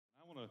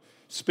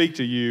speak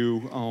to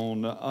you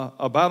on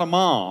about a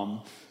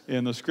mom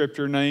in the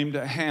scripture named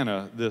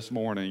Hannah this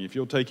morning. If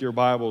you'll take your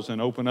Bibles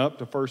and open up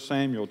to 1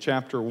 Samuel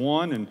chapter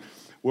 1, and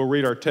we'll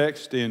read our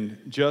text in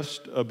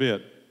just a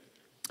bit.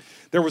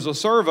 There was a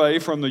survey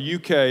from the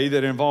UK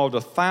that involved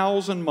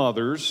 1,000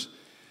 mothers,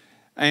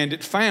 and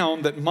it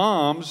found that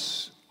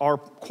moms are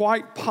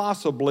quite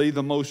possibly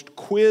the most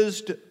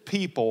quizzed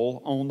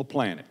people on the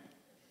planet.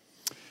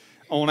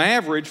 On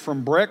average,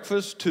 from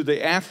breakfast to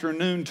the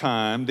afternoon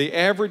time, the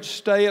average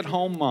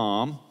stay-at-home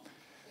mom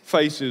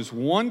faces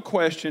one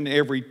question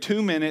every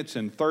 2 minutes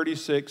and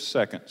 36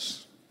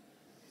 seconds.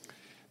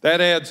 That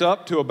adds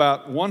up to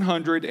about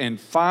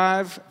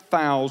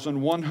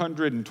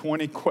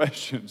 105,120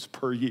 questions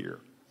per year.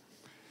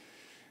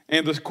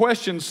 And the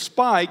questions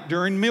spike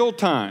during meal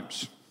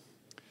times.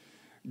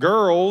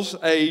 Girls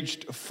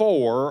aged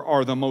 4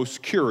 are the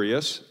most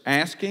curious,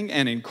 asking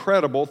an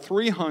incredible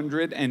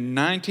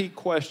 390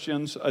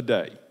 questions a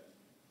day.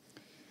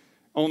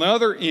 On the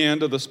other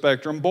end of the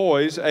spectrum,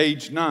 boys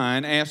aged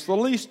 9 ask the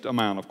least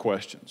amount of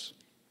questions.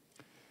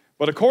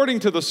 But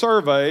according to the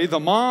survey, the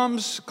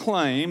moms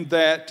claimed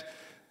that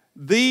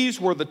these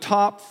were the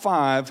top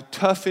 5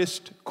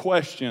 toughest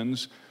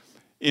questions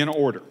in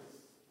order.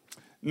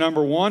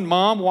 Number 1,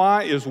 Mom,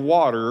 why is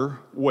water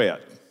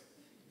wet?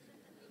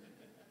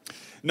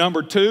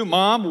 Number 2,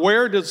 Mom,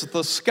 where does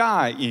the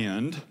sky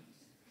end?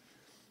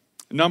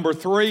 Number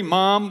 3,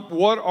 Mom,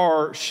 what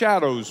are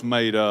shadows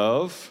made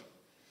of?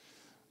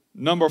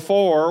 Number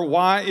 4,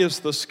 why is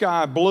the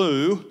sky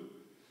blue?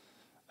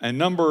 And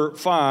number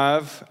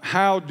 5,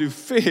 how do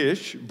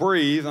fish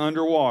breathe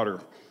underwater?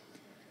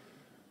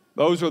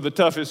 Those are the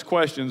toughest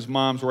questions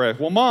moms were asked.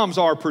 Well, moms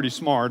are pretty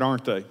smart,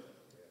 aren't they?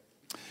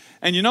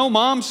 And you know,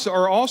 moms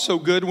are also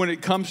good when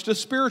it comes to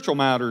spiritual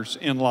matters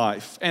in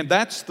life. And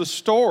that's the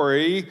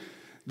story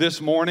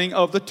this morning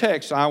of the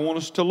text I want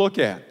us to look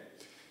at.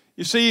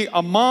 You see,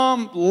 a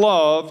mom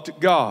loved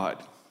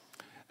God.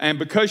 And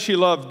because she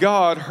loved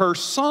God, her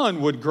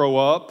son would grow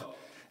up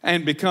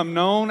and become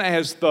known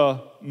as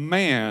the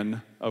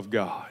man of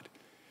God.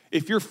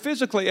 If you're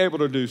physically able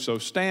to do so,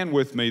 stand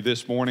with me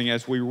this morning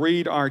as we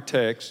read our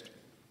text.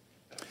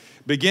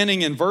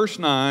 Beginning in verse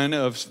 9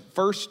 of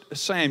 1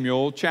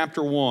 Samuel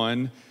chapter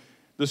 1,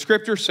 the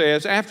scripture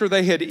says, after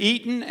they had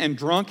eaten and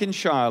drunk in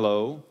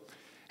Shiloh,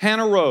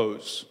 Hannah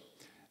rose.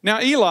 Now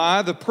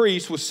Eli, the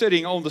priest, was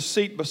sitting on the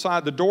seat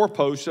beside the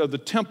doorpost of the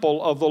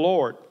temple of the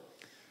Lord.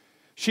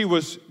 She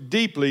was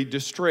deeply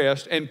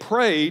distressed and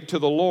prayed to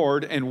the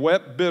Lord and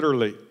wept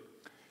bitterly.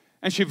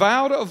 And she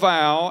vowed a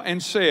vow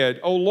and said,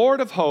 O Lord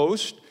of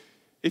hosts,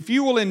 if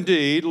you will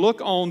indeed look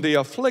on the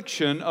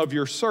affliction of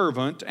your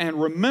servant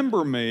and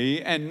remember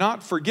me and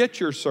not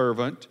forget your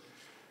servant,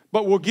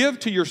 but will give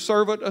to your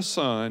servant a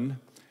son,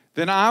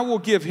 then I will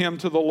give him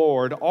to the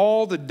Lord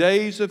all the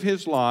days of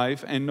his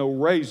life, and no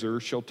razor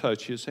shall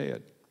touch his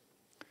head.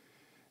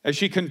 As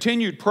she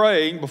continued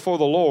praying before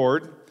the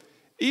Lord,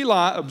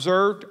 Eli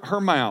observed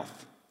her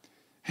mouth.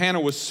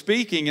 Hannah was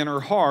speaking in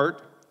her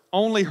heart,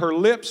 only her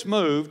lips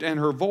moved and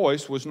her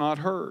voice was not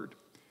heard.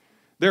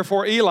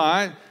 Therefore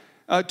Eli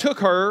took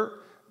her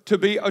to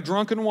be a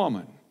drunken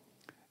woman.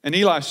 And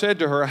Eli said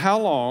to her, how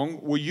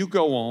long will you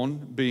go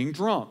on being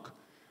drunk?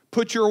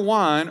 Put your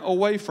wine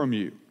away from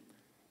you.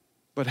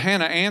 But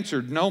Hannah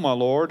answered, no, my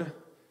Lord,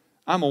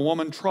 I'm a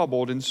woman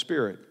troubled in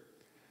spirit.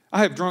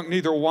 I have drunk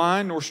neither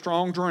wine nor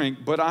strong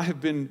drink, but I have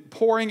been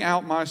pouring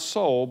out my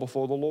soul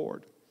before the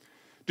Lord.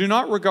 Do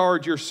not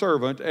regard your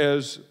servant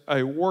as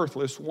a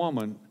worthless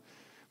woman,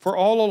 for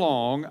all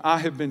along I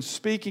have been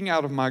speaking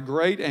out of my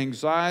great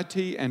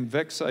anxiety and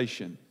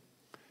vexation.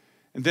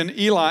 And then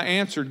Eli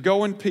answered,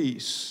 go in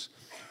peace,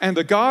 and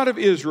the God of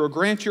Israel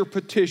grant your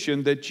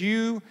petition that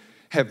you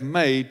have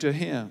made to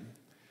him.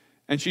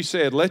 And she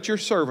said, let your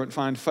servant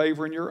find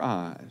favor in your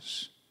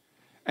eyes.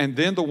 And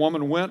then the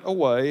woman went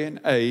away and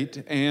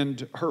ate,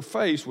 and her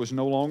face was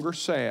no longer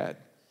sad.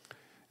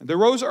 And they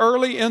rose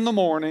early in the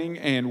morning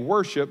and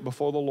worshiped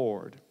before the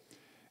Lord.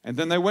 And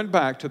then they went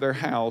back to their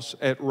house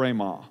at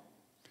Ramah.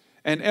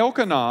 And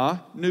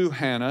Elkanah knew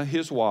Hannah,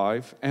 his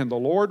wife, and the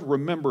Lord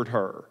remembered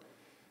her.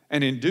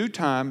 And in due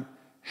time,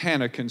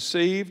 Hannah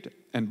conceived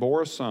and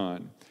bore a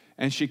son.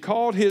 And she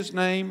called his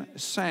name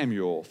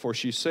Samuel, for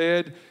she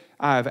said,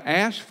 I have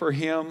asked for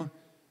him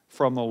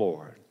from the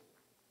Lord.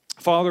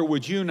 Father,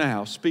 would you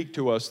now speak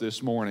to us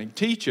this morning?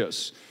 Teach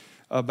us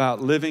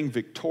about living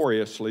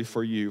victoriously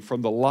for you.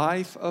 From the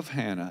life of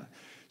Hannah,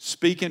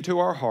 speak into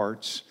our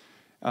hearts.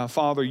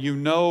 Father, you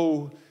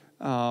know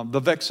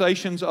the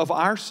vexations of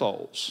our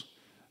souls.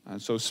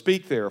 And so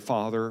speak there,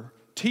 Father.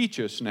 Teach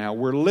us now.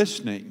 We're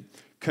listening.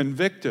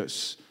 Convict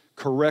us,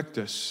 correct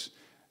us,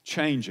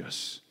 change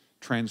us,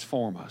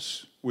 transform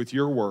us with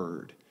your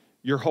word,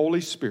 your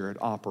Holy Spirit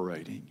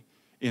operating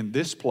in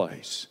this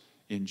place,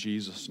 in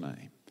Jesus'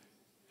 name.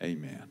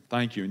 Amen.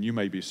 Thank you, and you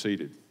may be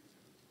seated.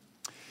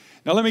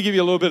 Now let me give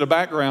you a little bit of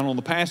background on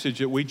the passage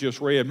that we just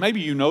read. Maybe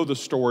you know the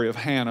story of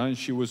Hannah, and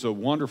she was a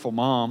wonderful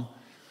mom,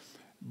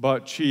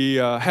 but she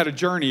had a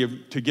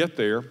journey to get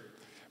there.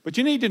 But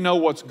you need to know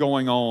what's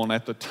going on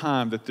at the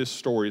time that this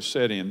story is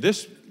set in.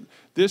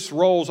 This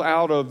rolls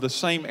out of the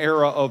same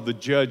era of the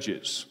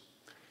Judges.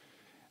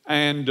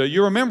 And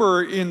you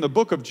remember in the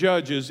book of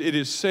Judges, it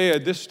is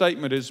said, this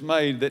statement is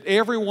made, that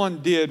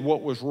everyone did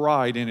what was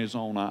right in his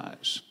own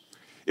eyes.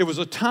 It was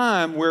a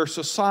time where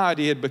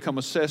society had become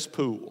a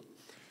cesspool.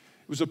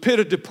 It was a pit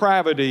of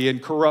depravity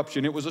and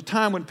corruption. It was a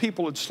time when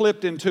people had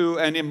slipped into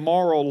an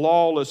immoral,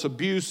 lawless,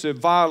 abusive,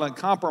 violent,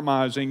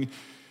 compromising,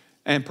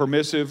 and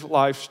permissive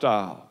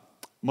lifestyle,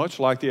 much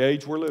like the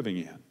age we're living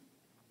in.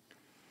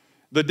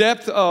 The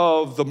depth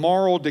of the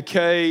moral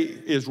decay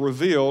is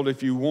revealed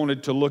if you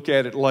wanted to look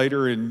at it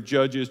later in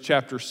Judges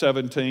chapter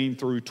 17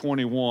 through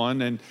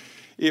 21, and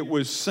it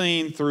was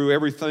seen through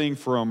everything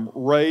from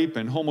rape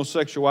and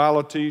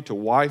homosexuality to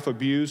wife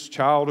abuse,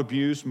 child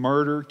abuse,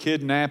 murder,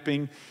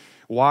 kidnapping,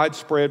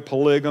 widespread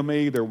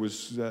polygamy. There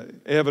was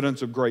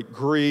evidence of great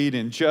greed,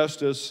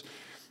 injustice,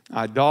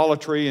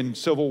 idolatry, and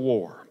civil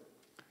war.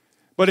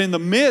 But in the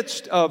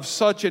midst of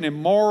such an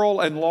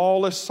immoral and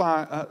lawless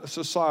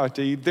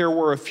society, there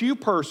were a few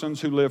persons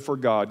who lived for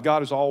God.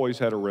 God has always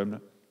had a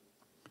remnant.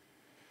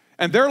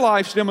 And their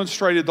lives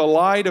demonstrated the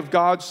light of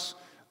God's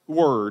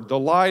Word, the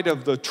light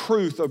of the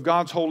truth of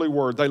God's holy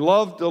Word. They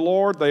loved the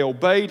Lord, they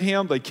obeyed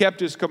Him, they kept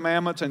His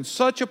commandments, and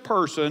such a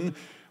person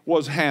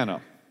was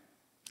Hannah,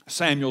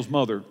 Samuel's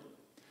mother.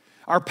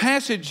 Our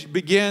passage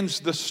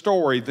begins the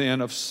story then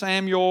of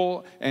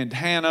Samuel and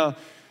Hannah,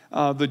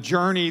 the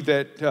journey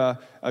that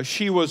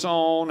she was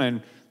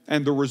on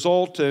and the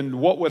result and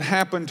what would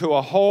happen to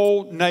a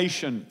whole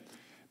nation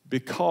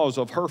because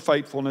of her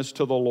faithfulness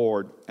to the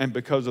Lord and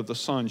because of the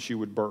son she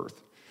would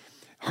birth.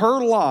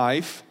 Her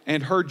life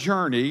and her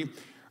journey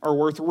are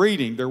worth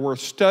reading. They're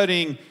worth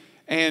studying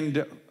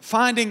and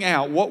finding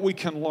out what we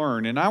can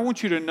learn. And I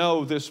want you to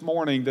know this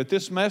morning that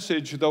this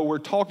message, though we're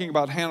talking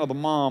about Hannah the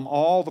mom,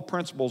 all the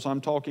principles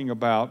I'm talking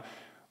about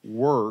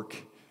work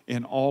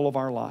in all of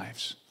our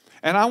lives.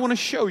 And I want to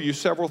show you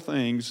several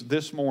things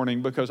this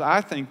morning because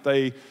I think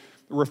they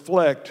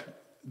reflect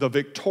the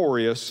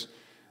victorious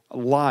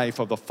life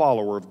of the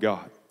follower of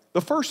God. The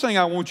first thing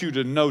I want you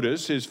to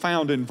notice is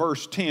found in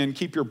verse 10.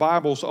 Keep your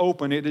Bibles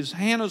open. It is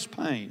Hannah's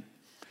pain.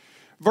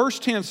 Verse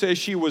 10 says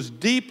she was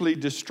deeply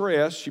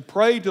distressed. She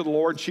prayed to the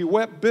Lord. She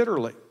wept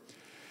bitterly.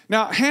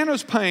 Now,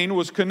 Hannah's pain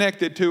was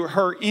connected to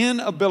her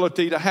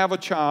inability to have a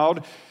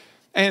child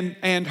and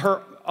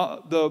her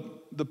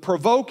the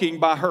provoking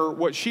by her,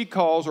 what she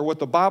calls, or what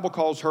the Bible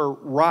calls her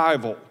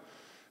rival,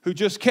 who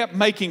just kept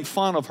making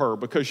fun of her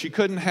because she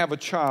couldn't have a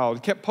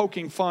child, kept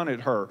poking fun at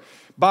her.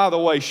 By the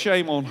way,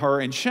 shame on her,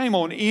 and shame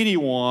on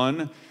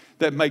anyone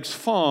that makes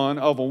fun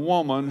of a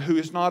woman who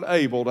is not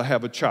able to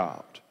have a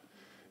child.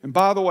 And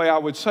by the way, I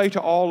would say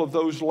to all of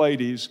those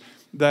ladies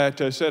that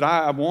said,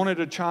 I wanted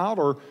a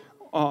child,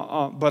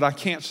 but I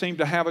can't seem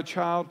to have a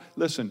child.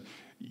 Listen,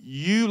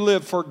 you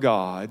live for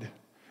God.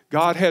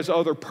 God has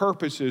other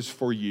purposes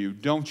for you.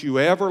 Don't you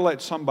ever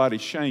let somebody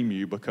shame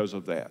you because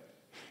of that.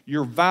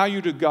 Your value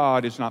to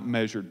God is not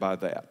measured by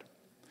that.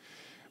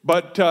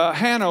 But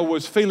Hannah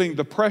was feeling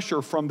the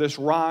pressure from this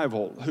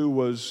rival who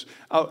was,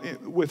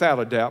 without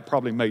a doubt,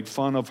 probably made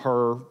fun of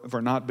her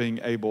for not being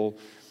able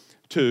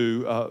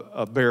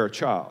to bear a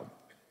child.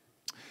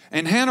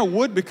 And Hannah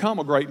would become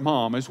a great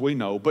mom, as we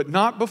know, but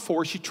not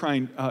before she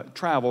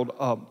traveled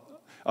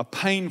a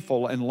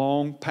painful and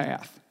long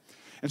path.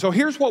 And so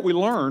here's what we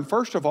learn,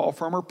 first of all,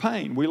 from her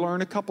pain. We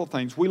learn a couple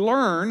things. We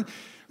learn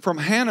from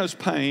Hannah's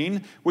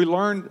pain, we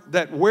learn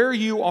that where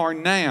you are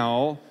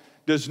now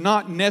does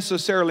not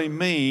necessarily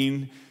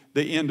mean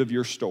the end of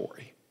your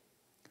story.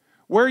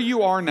 Where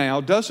you are now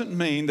doesn't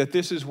mean that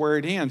this is where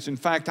it ends. In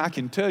fact, I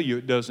can tell you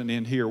it doesn't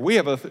end here. We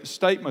have a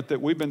statement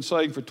that we've been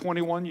saying for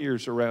 21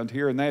 years around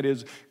here, and that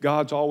is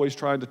God's always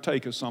trying to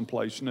take us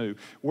someplace new.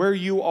 Where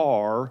you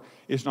are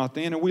is not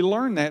the end. And we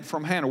learned that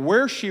from Hannah.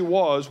 Where she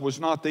was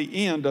not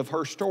the end of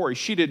her story.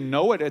 She didn't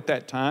know it at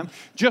that time,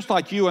 just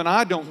like you and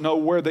I don't know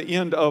where the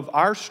end of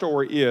our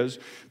story is.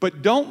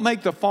 But don't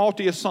make the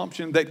faulty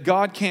assumption that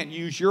God can't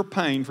use your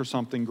pain for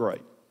something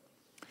great.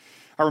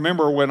 I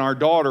remember when our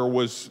daughter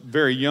was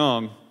very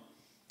young,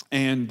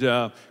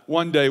 and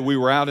one day we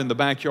were out in the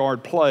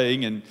backyard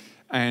playing,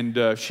 and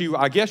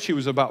I guess she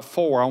was about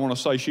 4. I want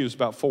to say she was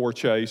about 4,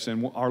 Chase,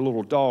 and our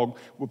little dog,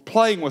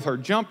 playing with her,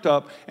 jumped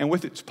up and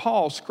with its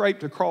paw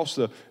scraped across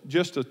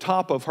just the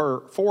top of her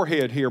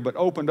forehead here, but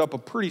opened up a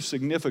pretty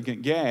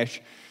significant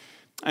gash.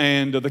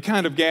 And the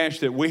kind of gash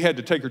that we had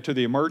to take her to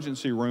the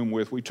emergency room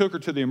with. We took her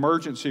to the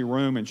emergency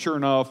room, and sure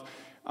enough,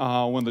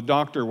 when the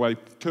doctor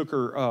took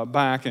her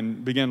back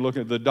and began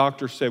looking, the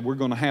doctor said, we're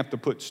going to have to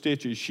put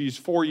stitches. She's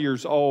 4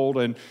 years old,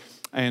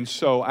 and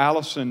so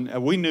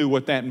Allison, we knew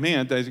what that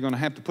meant. They were going to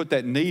have to put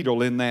that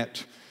needle in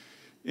that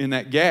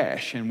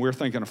gash. And we're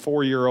thinking a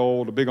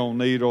 4-year-old, a big old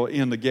needle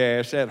in the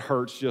gash, that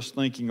hurts just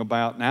thinking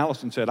about. And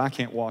Allison said, I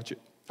can't watch it.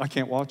 I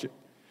can't watch it.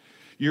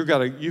 You've got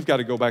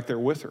to go back there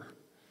with her.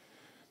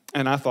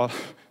 And I thought,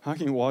 I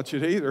can't watch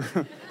it either.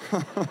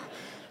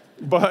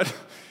 But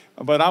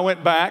I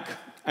went back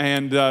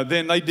And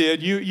then they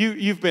did.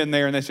 You've been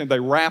there, and they said they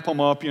wrap them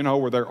up,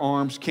 where their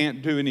arms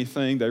can't do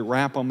anything. They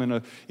wrap them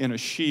in a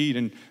sheet,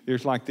 and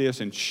there's like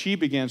this. And she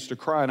begins to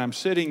cry, and I'm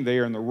sitting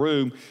there in the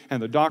room,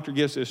 and the doctor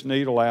gets this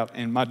needle out,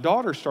 and my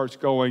daughter starts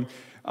going,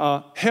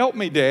 "Help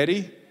me,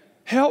 Daddy,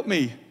 help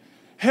me,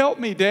 help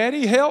me,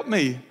 Daddy, help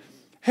me,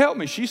 help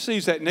me." She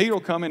sees that needle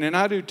coming, and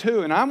I do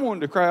too, and I'm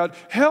wanting to cry out,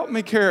 "Help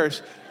me,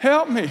 Karis,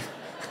 help me."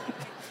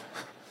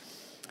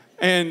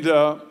 And,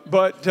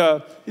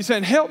 but he's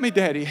saying, "Help me,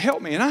 Daddy,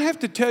 help me." And I have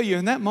to tell you,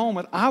 in that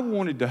moment, I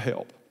wanted to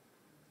help.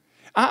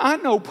 I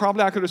know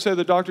probably I could have said to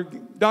the doctor,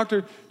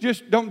 "Doctor,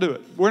 just don't do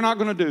it. We're not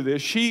going to do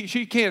this.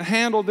 She can't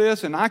handle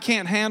this, and I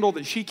can't handle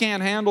that she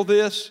can't handle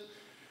this.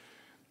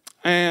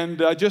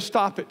 And just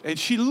stop it." And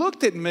she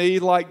looked at me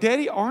like,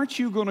 "Daddy, aren't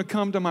you going to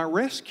come to my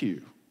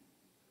rescue?"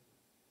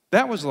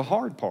 That was the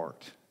hard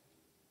part.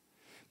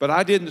 But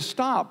I didn't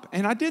stop,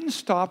 and I didn't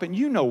stop, and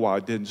you know why I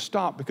didn't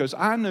stop, because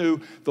I knew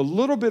the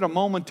little bit of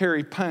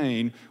momentary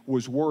pain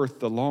was worth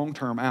the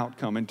long-term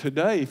outcome. And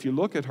today, if you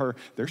look at her,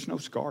 there's no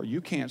scar.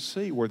 You can't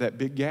see where that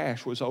big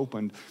gash was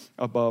opened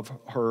above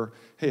her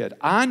head.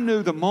 I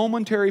knew the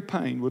momentary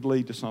pain would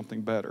lead to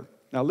something better.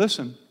 Now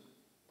listen,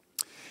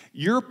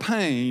 your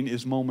pain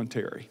is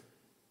momentary,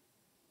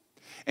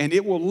 and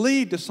it will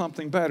lead to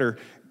something better.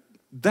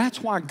 That's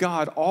why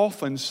God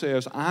often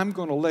says, "I'm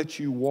going to let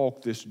you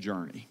walk this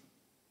journey.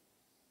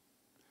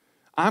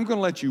 I'm going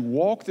to let you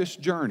walk this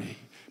journey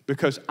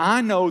because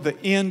I know the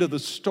end of the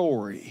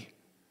story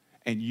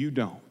and you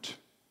don't."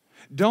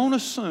 Don't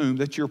assume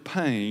that your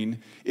pain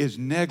is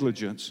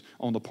negligence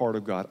on the part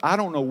of God. I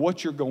don't know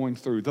what you're going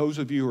through. Those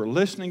of you who are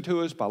listening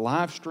to us by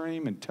live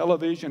stream and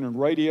television and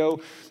radio,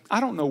 I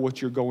don't know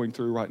what you're going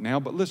through right now,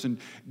 but listen,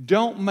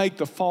 don't make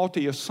the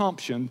faulty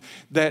assumption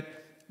that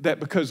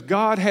because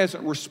God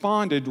hasn't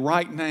responded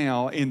right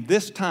now in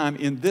this time,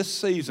 in this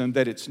season,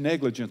 that it's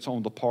negligence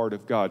on the part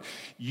of God.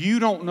 You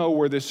don't know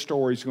where this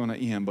story is going to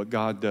end, but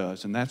God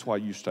does, and that's why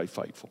you stay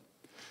faithful.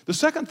 The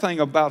second thing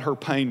about her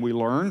pain we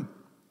learn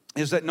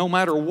is that no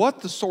matter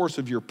what the source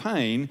of your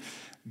pain,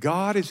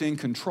 God is in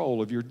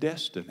control of your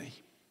destiny.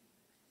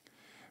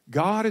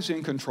 God is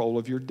in control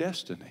of your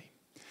destiny.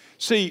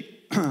 See,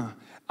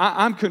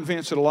 I'm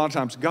convinced that a lot of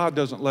times God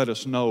doesn't let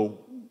us know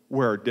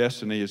where our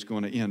destiny is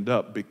going to end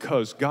up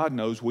because God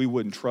knows we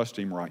wouldn't trust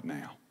Him right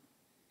now.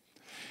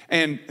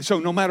 And so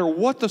no matter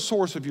what the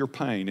source of your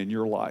pain in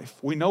your life,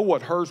 we know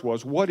what hers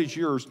was, what is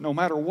yours, no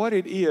matter what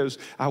it is,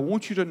 I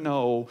want you to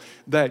know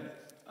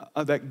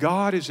that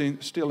God is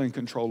still in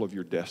control of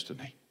your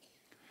destiny.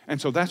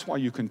 And so that's why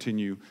you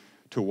continue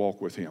to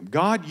walk with Him.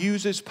 God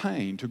uses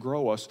pain to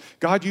grow us.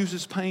 God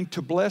uses pain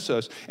to bless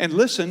us. And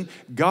listen,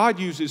 God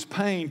uses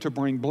pain to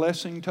bring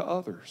blessing to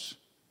others.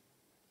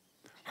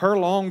 Her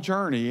long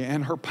journey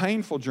and her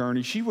painful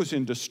journey, she was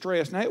in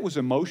distress. Now, it was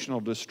emotional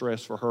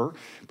distress for her,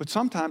 but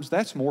sometimes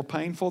that's more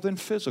painful than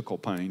physical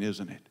pain,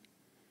 isn't it?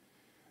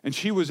 And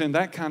she was in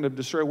that kind of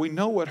distress. We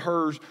know what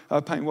her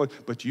pain was,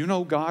 but you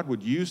know God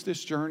would use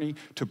this journey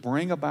to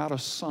bring about a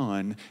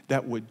son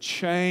that would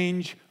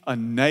change a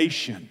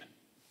nation.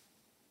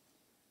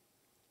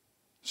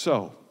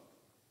 So,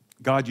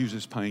 God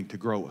uses pain to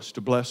grow us,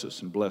 to bless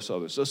us and bless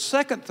others. The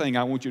second thing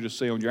I want you to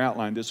see on your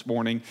outline this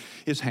morning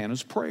is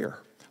Hannah's prayer.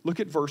 Look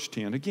at verse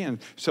 10 again.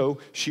 "So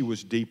she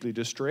was deeply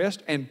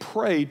distressed and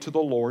prayed to the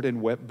Lord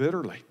and wept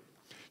bitterly."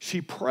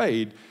 She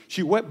prayed,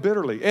 she wept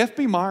bitterly.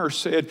 F.B. Myers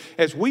said,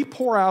 as we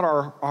pour out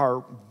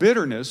our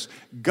bitterness,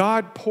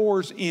 God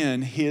pours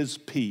in His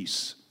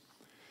peace.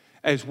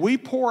 As we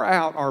pour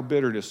out our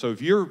bitterness, so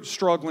if you're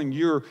struggling,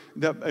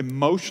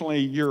 emotionally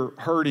you're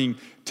hurting,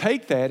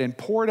 take that and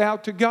pour it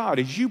out to God.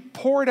 As you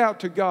pour it out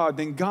to God,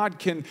 then God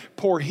can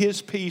pour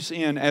His peace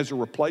in as a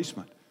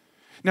replacement.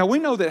 Now, we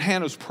know that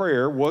Hannah's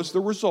prayer was the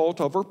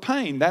result of her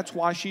pain. That's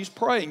why she's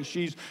praying.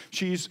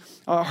 She's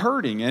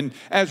hurting. And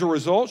as a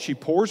result, she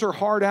pours her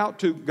heart out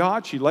to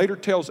God. She later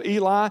tells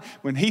Eli,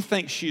 when he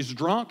thinks she's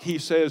drunk, he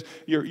says,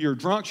 you're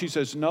drunk. She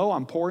says, "No,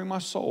 I'm pouring my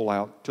soul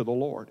out to the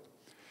Lord."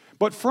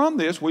 But from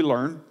this, we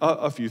learn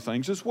a few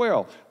things as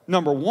well.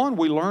 Number one,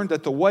 we learned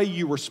that the way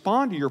you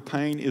respond to your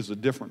pain is a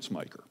difference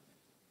maker.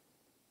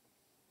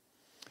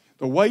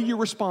 The way you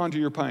respond to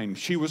your pain.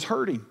 She was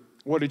hurting.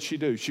 What did she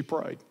do? She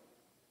prayed.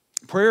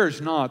 Prayer is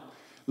not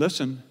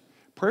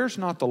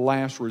the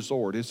last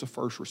resort, it's the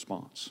first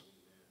response.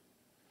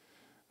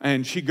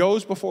 And she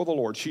goes before the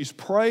Lord. She's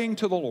praying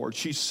to the Lord.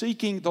 She's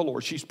seeking the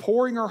Lord. She's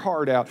pouring her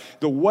heart out.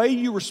 The way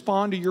you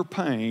respond to your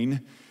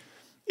pain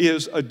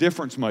is a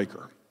difference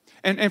maker.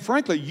 And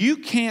frankly, you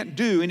can't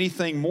do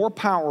anything more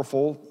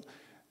powerful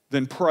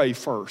than pray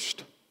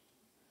first.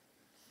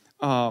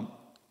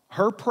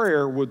 Her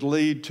prayer would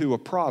lead to a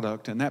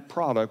product, and that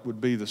product would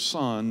be the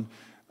son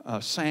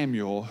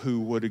Samuel, who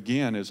would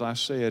again, as I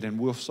said, and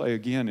we'll say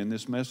again in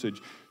this message,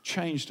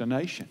 changed a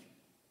nation.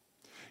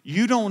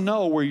 You don't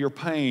know where your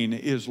pain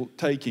is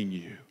taking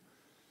you,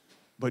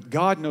 but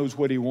God knows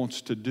what He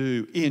wants to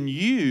do in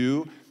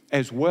you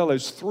as well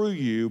as through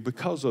you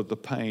because of the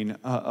pain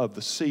of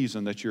the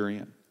season that you're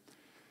in.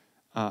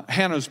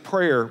 Hannah's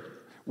prayer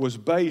was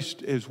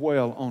based as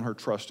well on her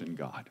trust in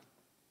God.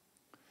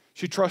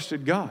 She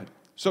trusted God.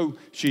 So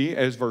she,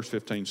 as verse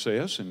 15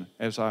 says, and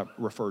as I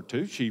referred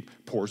to, she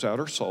pours out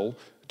her soul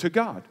to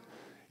God.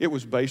 It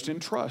was based in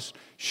trust.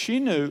 She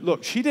knew,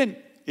 look, she didn't,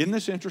 isn't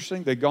this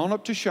interesting? They'd gone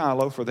up to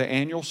Shiloh for the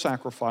annual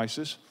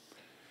sacrifices,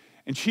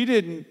 and she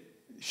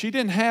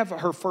didn't have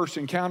her first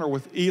encounter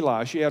with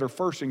Eli. She had her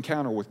first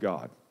encounter with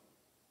God.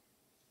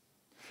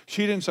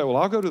 She didn't say, well,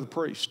 I'll go to the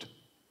priest.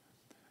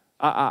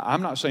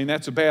 I'm not saying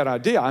that's a bad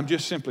idea. I'm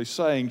just simply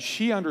saying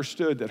she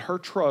understood that her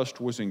trust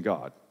was in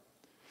God.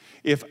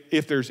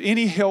 If there's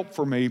any help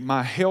for me,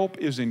 my help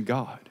is in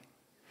God.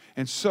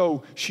 And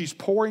so she's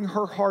pouring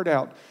her heart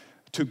out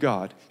to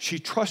God. She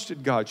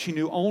trusted God. She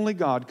knew only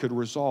God could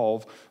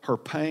resolve her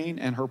pain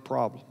and her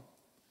problem.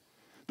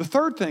 The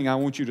third thing I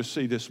want you to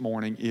see this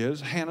morning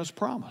is Hannah's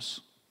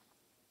promise.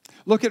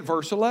 Look at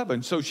verse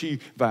 11. So she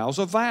vows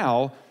a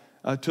vow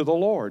to the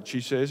Lord.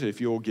 She says,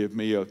 if you'll give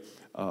me a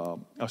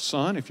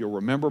son, if you'll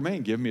remember me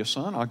and give me a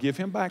son, I'll give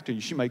him back to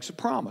you. She makes a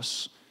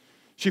promise.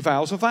 She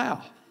vows a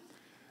vow.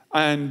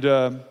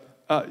 And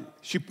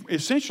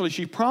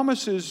she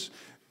promises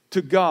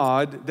to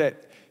God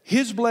that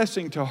his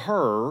blessing to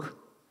her,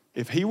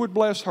 if he would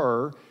bless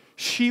her,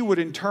 she would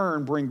in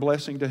turn bring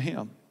blessing to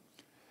him.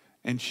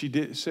 And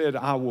she said,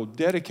 I will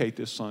dedicate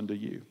this son to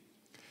you.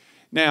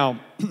 Now,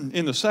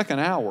 in the second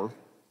hour,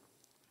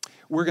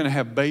 we're going to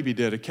have baby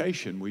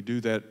dedication. We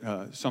do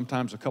that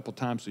sometimes a couple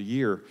times a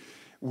year.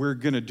 We're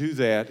going to do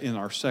that in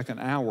our second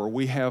hour.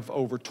 We have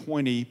over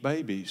 20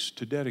 babies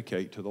to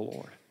dedicate to the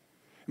Lord.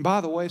 And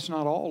by the way, it's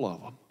not all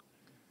of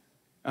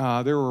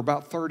them. There were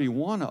about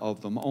 31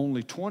 of them.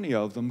 Only 20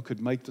 of them could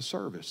make the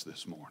service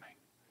this morning.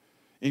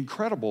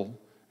 Incredible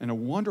and a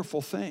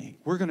wonderful thing.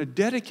 We're going to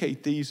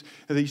dedicate these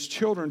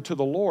children to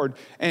the Lord,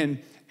 and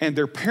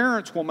their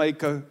parents will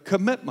make a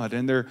commitment,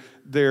 and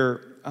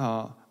their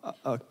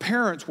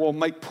parents will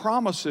make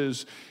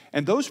promises,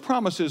 and those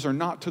promises are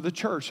not to the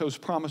church. Those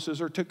promises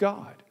are to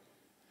God.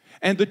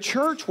 And the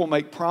church will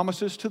make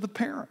promises to the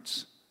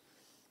parents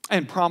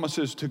and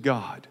promises to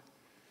God,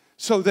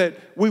 so that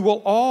we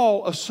will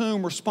all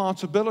assume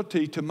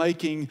responsibility to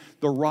making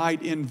the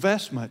right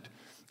investment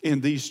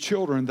in these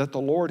children that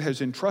the Lord has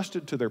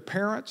entrusted to their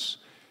parents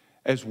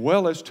as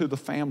well as to the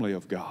family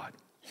of God.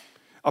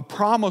 A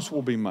promise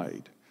will be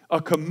made. A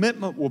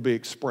commitment will be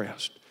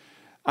expressed.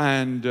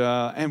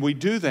 And we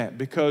do that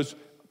because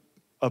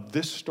of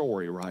this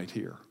story right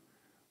here,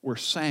 where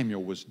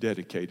Samuel was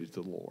dedicated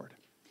to the Lord.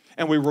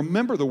 And we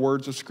remember the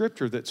words of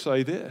Scripture that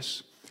say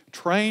this: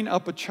 train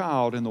up a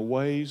child in the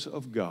ways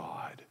of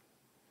God.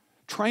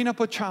 Train up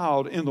a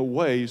child in the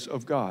ways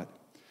of God.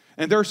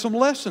 And there are some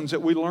lessons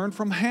that we learn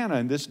from Hannah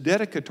in this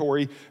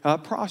dedicatory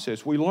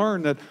process. We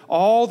learn that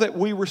all that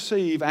we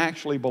receive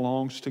actually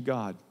belongs to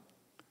God.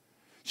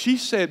 She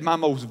said, my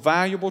most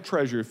valuable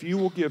treasure, if you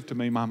will give to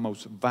me the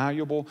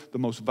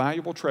most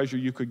valuable treasure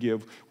you could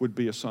give would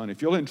be a son.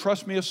 If you'll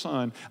entrust me a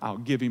son, I'll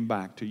give him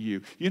back to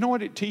you. You know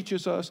what it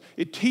teaches us?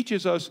 It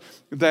teaches us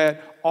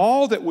that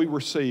all that we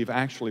receive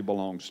actually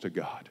belongs to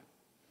God.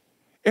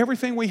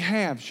 Everything we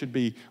have should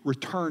be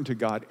returned to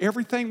God.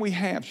 Everything we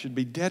have should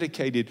be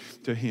dedicated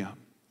to Him.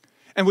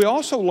 And we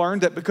also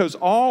learned that because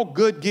all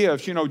good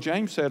gifts,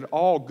 James said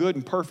all good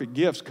and perfect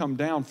gifts come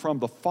down from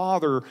the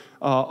Father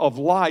of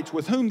lights,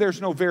 with whom there's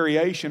no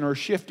variation or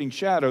shifting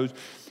shadows.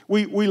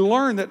 We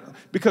learn that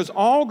because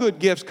all good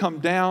gifts come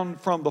down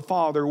from the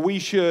Father, we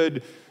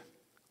should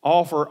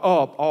offer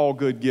up all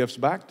good gifts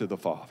back to the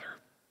Father.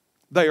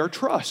 They are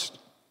trust.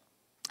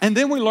 And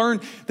then we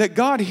learn that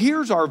God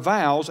hears our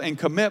vows and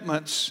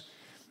commitments,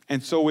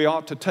 and so we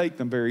ought to take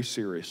them very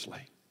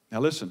seriously.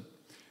 Now listen,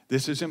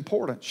 this is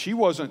important. She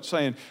wasn't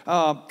saying,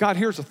 God,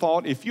 here's a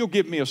thought. If you'll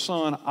give me a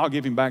son, I'll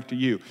give him back to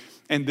you.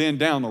 And then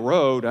down the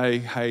road,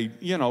 hey,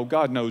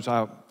 God knows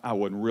I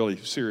wasn't really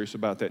serious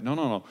about that.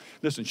 No.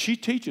 Listen, she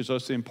teaches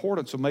us the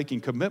importance of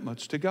making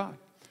commitments to God.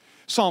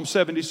 Psalm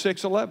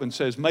 76:11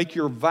 says, make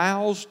your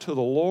vows to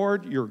the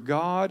Lord your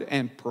God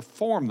and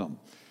perform them.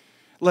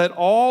 Let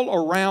all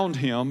around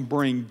him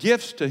bring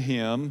gifts to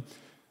him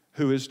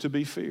who is to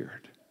be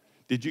feared.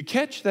 Did you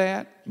catch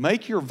that?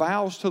 Make your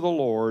vows to the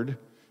Lord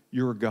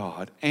your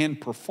God and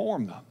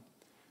perform them.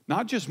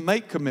 Not just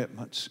make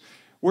commitments.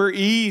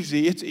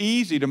 It's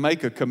easy to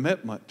make a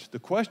commitment. The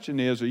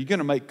question is, are you going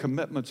to make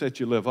commitments that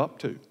you live up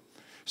to?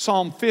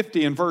 Psalm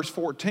 50 and verse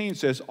 14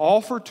 says,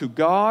 offer to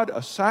God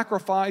a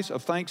sacrifice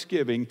of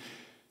thanksgiving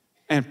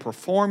and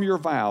perform your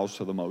vows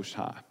to the Most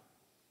High.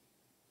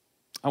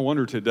 I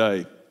wonder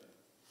today,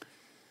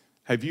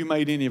 have you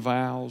made any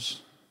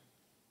vows,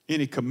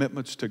 any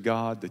commitments to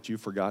God that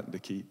you've forgotten to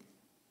keep?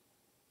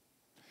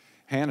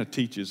 Hannah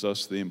teaches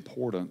us the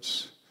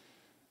importance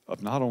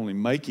of not only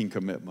making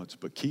commitments,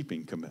 but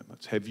keeping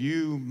commitments. Have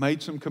you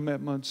made some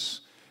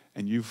commitments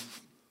and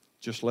you've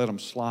just let them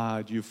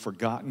slide? You've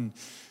forgotten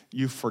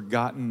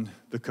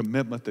the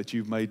commitment that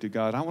you've made to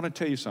God? I want to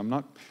tell you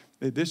something.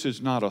 This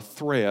is not a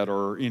threat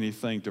or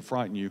anything to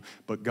frighten you,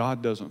 but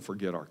God doesn't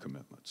forget our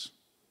commitments.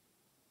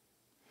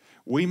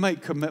 We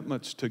make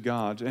commitments to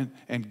God,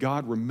 and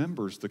God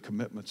remembers the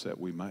commitments that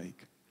we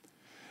make.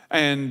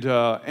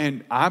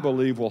 and I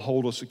believe will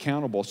hold us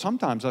accountable.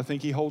 Sometimes I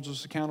think he holds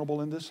us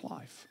accountable in this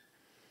life,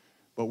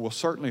 but will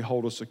certainly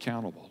hold us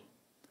accountable.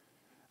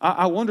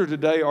 I wonder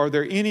today, are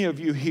there any of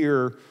you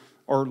here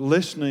or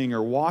listening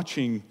or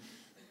watching,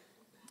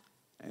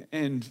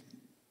 and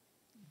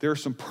there are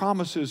some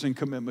promises and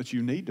commitments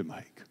you need to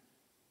make?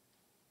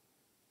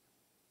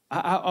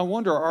 I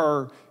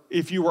wonder,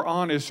 if you were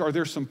honest, are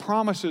there some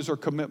promises or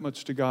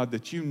commitments to God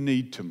that you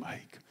need to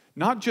make?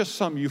 Not just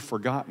some you've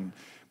forgotten,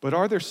 but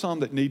are there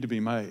some that need to be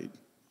made?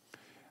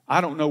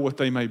 I don't know what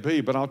they may be,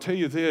 but I'll tell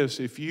you this,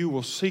 if you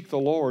will seek the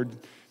Lord,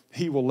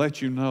 he will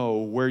let you know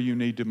where you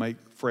need to make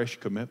fresh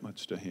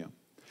commitments to him.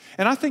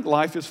 And I think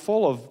life is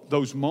full of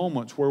those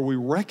moments where we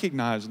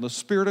recognize, and the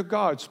Spirit of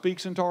God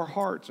speaks into our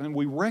hearts, and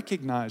we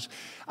recognize,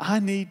 I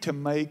need to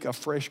make a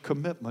fresh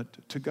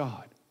commitment to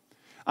God.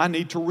 I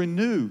need to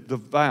renew the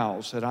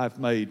vows that I've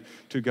made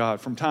to God.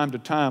 From time to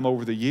time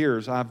over the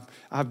years,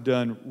 I've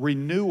done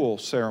renewal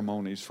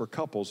ceremonies for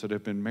couples that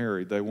have been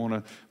married. They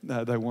want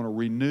to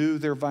renew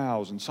their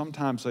vows, and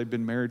sometimes they've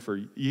been married for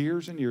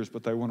years and years,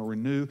 but they want to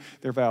renew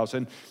their vows.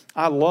 And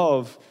I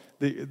love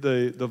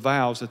the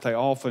vows that they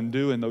often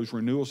do in those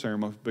renewal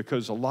ceremonies,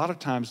 because a lot of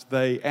times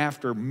they,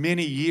 after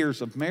many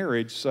years of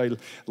marriage, say,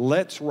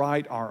 let's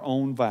write our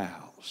own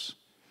vows.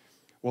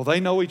 Well, they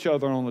know each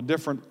other on a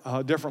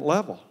different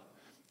level.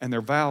 And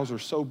their vows are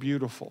so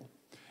beautiful.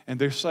 And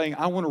they're saying,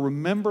 I want to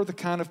remember the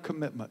kind of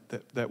commitment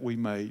that we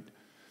made.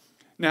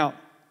 Now,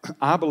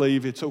 I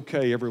believe it's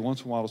okay every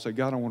once in a while to say,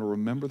 God, I want to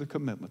remember the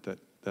commitment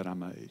that I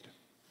made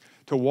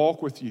to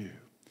walk with you.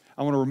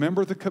 I want to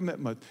remember the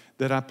commitment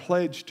that I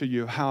pledged to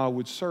you, how I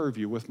would serve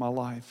you with my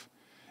life.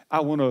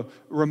 I want to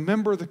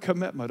remember the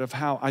commitment of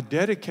how I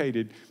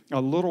dedicated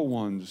little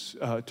ones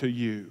to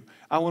you.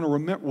 I want to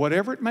remember,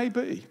 whatever it may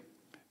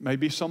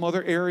be some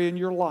other area in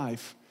your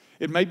life.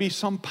 It may be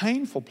some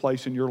painful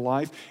place in your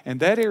life, and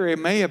that area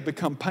may have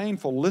become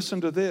painful, listen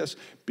to this,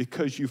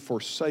 because you've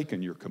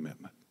forsaken your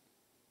commitment.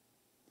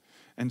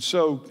 And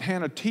so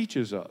Hannah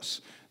teaches us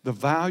the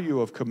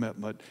value of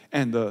commitment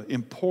and the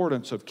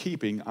importance of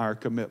keeping our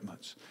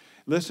commitments.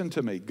 Listen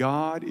to me,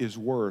 God is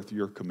worth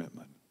your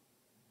commitment.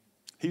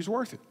 He's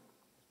worth it.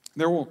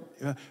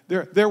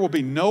 There will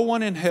be no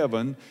one in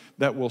heaven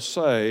that will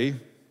say,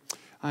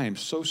 I am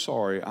so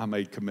sorry I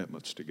made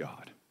commitments to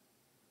God.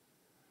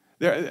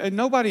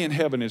 Nobody in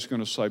heaven is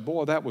going to say,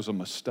 boy, that was a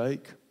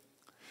mistake.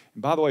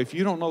 And by the way, if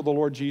you don't know the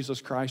Lord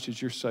Jesus Christ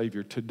as your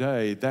Savior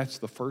today, that's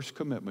the first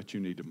commitment you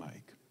need to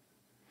make.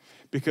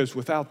 Because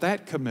without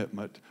that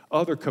commitment,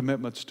 other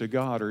commitments to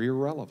God are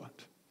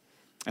irrelevant.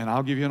 And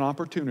I'll give you an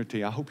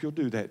opportunity. I hope you'll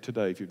do that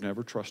today if you've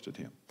never trusted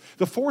Him.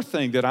 The fourth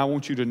thing that I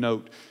want you to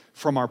note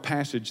from our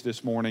passage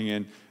this morning,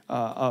 and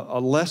a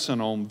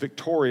lesson on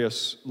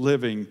victorious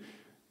living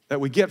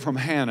that we get from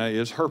Hannah,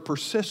 is her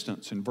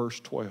persistence in verse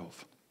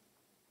 12.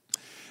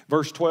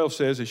 Verse 12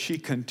 says, as she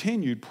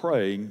continued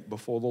praying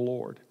before the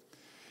Lord.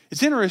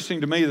 It's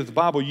interesting to me that the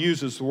Bible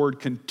uses the word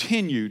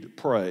continued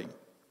praying.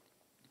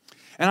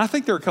 And I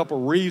think there are a couple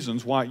of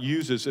reasons why it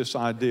uses this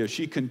idea.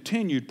 She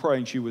continued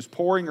praying. She was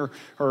pouring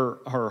her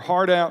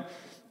heart out.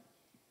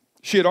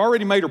 She had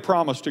already made her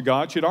promise to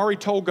God. She had already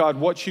told God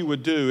what she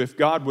would do if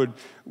God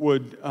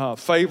would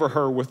favor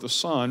her with the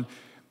son.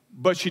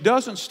 But she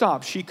doesn't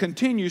stop. She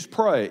continues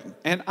praying.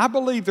 And I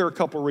believe there are a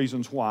couple of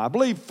reasons why. I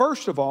believe,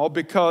 first of all,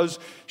 because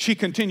she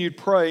continued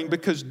praying,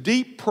 because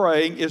deep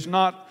praying is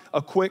not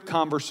a quick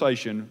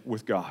conversation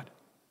with God.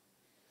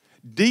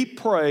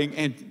 Deep praying,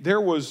 and there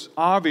was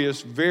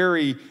obvious,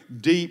 very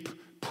deep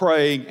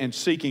praying and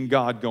seeking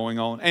God going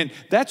on. And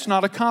that's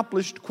not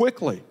accomplished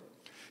quickly.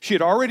 She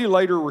had already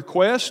laid her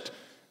request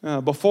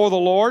before the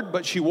Lord,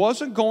 but she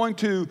wasn't going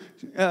to,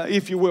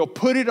 if you will,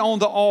 put it on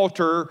the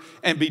altar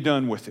and be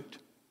done with it.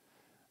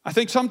 I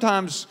think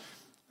sometimes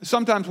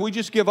we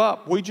just give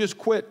up. We just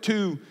quit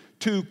too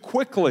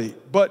quickly.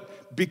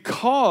 But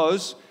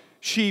because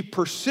she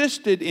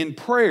persisted in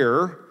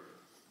prayer,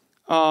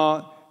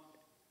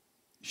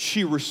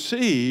 she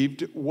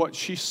received what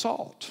she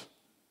sought.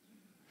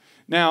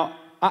 Now,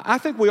 I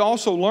think we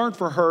also learned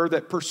from her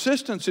that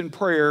persistence in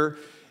prayer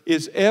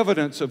is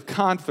evidence of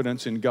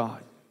confidence in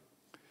God.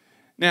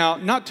 Now,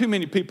 not too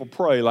many people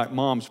pray like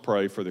moms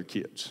pray for their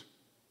kids.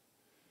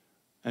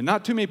 And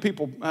not too many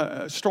people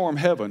storm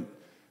heaven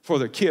for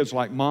their kids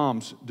like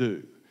moms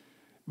do.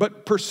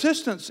 But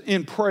persistence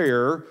in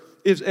prayer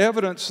is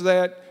evidence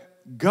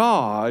that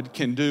God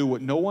can do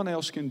what no one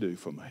else can do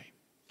for me.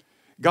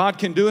 God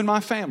can do in my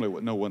family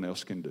what no one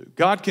else can do.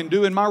 God can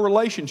do in my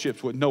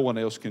relationships what no one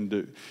else can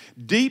do.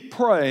 Deep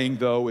praying,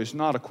 though, is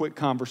not a quick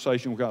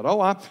conversation with God.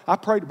 Oh, I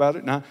prayed about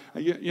it, and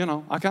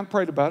I kind of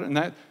prayed about it, and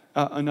that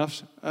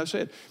enough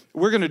said.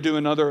 We're going to do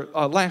another.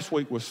 Last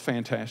week was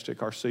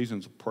fantastic, our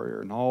seasons of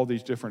prayer in all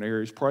these different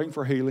areas, praying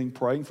for healing,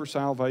 praying for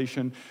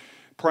salvation,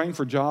 praying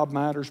for job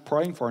matters,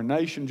 praying for our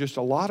nation, just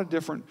a lot of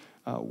different,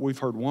 we've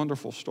heard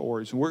wonderful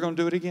stories. And we're going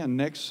to do it again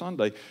next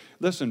Sunday.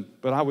 Listen,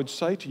 but I would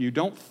say to you,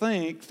 don't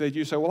think that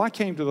you say, well, I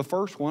came to the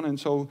first one, and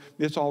so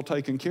it's all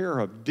taken care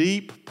of.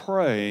 Deep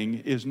praying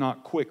is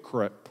not quick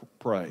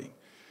praying.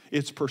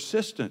 It's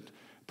persistent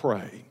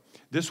pray.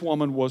 This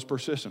woman was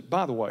persistent.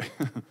 By the way,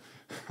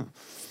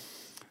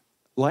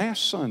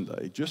 last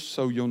Sunday, just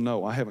so you'll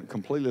know, I haven't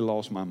completely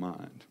lost my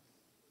mind.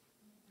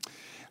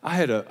 I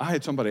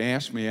had somebody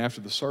ask me after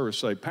the service,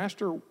 say,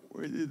 Pastor,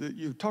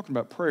 you're talking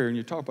about prayer, and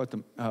you talk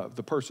about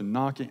the person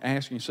knocking,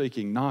 asking,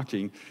 seeking,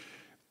 knocking.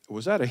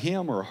 Was that a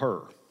him or a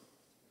her?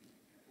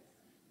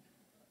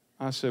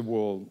 I said,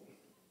 well,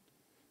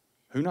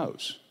 who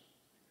knows?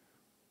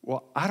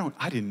 Well,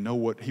 I didn't know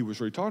what he was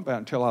really talking about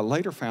until I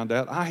later found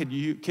out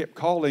you kept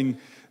calling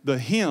the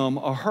him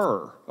a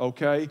her,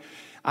 okay?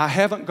 I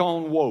haven't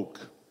gone woke.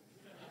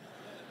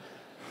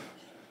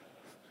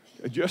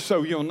 Just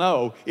so you'll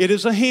know, it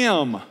is a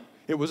him.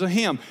 It was a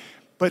him.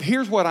 But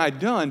here's what I'd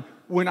done.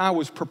 When I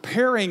was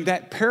preparing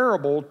that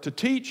parable to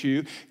teach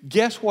you,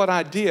 guess what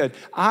I did?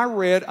 I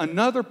read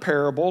another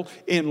parable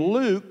in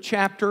Luke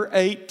chapter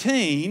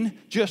 18,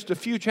 just a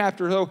few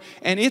chapters ago,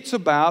 and it's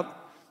about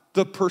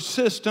the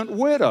persistent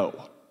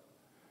widow.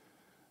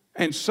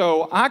 And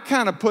so I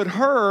kind of put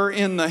her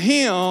in the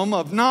hymn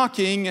of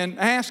knocking and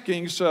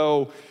asking,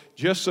 so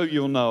just so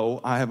you'll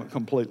know, I haven't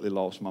completely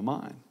lost my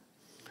mind.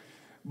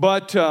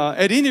 But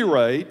at any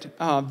rate,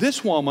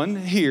 this woman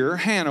here,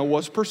 Hannah,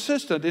 was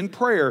persistent in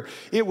prayer.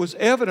 It was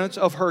evidence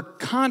of her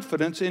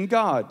confidence in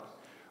God.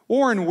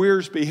 Warren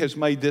Wiersbe has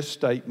made this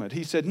statement.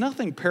 He said,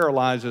 nothing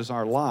paralyzes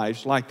our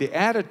lives like the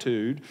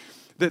attitude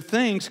that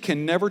things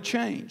can never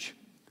change.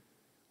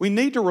 We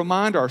need to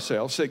remind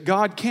ourselves that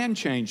God can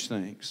change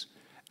things.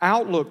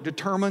 Outlook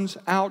determines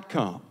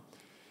outcome.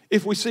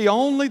 If we see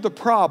only the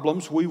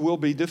problems, we will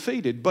be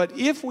defeated. But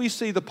if we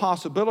see the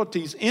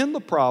possibilities in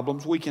the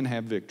problems, we can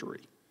have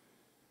victory.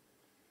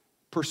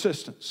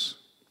 Persistence.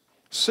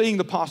 Seeing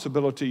the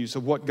possibilities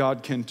of what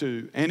God can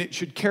do. And it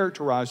should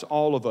characterize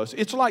all of us.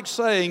 It's like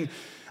saying,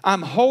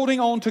 I'm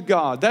holding on to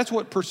God. That's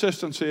what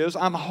persistence is.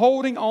 I'm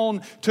holding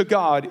on to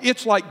God.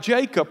 It's like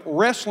Jacob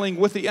wrestling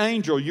with the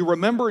angel. You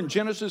remember in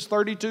Genesis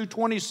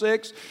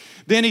 32:26?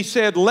 Then he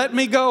said, let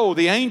me go.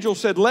 The angel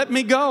said, let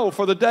me go,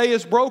 for the day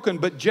is broken.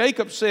 But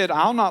Jacob said,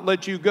 I'll not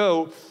let you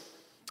go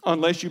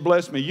unless you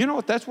bless me. You know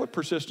what? That's what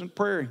persistent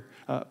prayer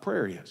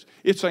is.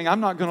 It's saying,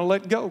 I'm not going to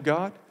let go,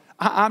 God.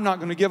 I'm not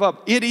going to give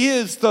up. It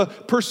is the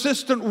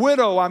persistent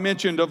widow I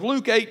mentioned of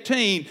Luke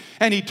 18,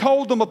 and he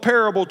told them a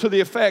parable to the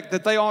effect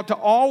that they ought to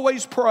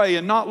always pray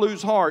and not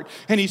lose heart.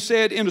 And he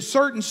said, in a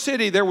certain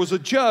city there was a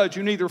judge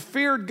who neither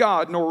feared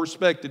God nor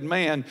respected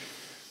man.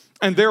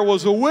 And there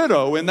was a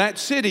widow in that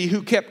city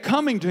who kept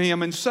coming to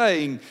him and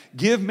saying,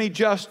 give me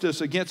justice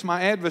against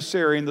my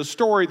adversary. And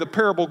the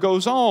parable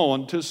goes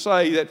on to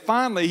say that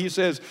finally he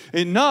says,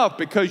 enough,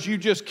 because you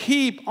just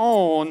keep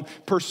on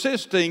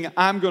persisting,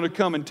 I'm going to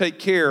come and take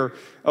care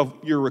of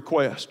your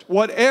request.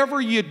 Whatever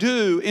you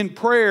do in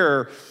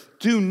prayer,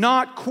 do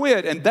not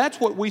quit. And that's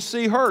what we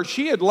see her.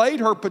 She had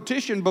laid her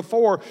petition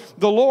before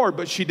the Lord,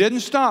 but she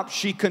didn't stop.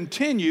 She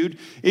continued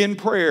in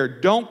prayer.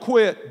 Don't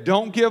quit.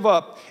 Don't give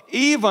up.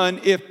 Even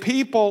if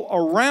people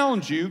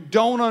around you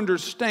don't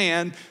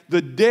understand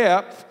the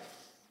depth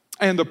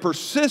and the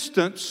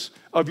persistence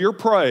of your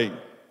praying.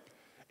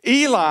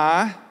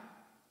 Eli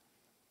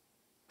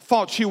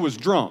thought she was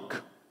drunk.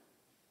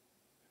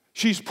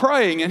 She's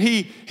praying, and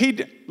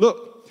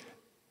look,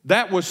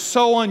 that was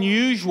so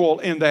unusual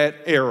in that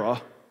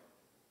era.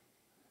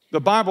 The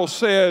Bible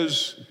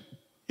says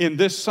in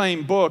this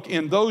same book,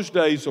 in those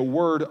days, the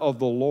word of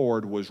the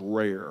Lord was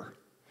rare.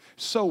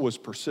 So was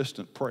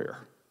persistent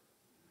prayer.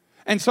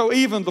 And so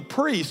even the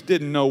priest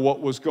didn't know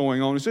what was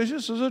going on. He says,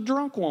 this is a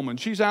drunk woman.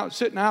 She's out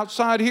sitting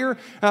outside here,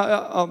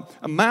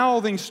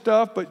 mouthing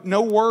stuff, but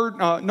no word,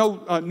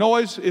 no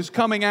noise is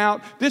coming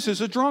out. This is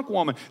a drunk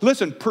woman.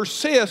 Listen,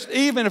 persist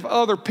even if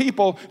other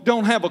people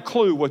don't have a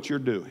clue what you're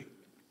doing.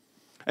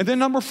 And then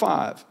number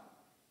 5,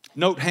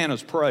 note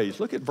Hannah's praise.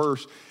 Look at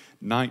verse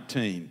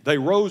 19. They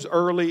rose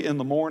early in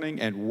the morning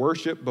and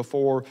worshiped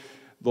before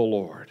the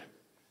Lord.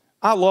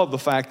 I love the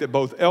fact that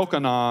both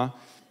Elkanah,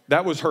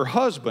 that was her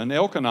husband,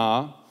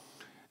 Elkanah,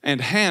 and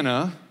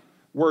Hannah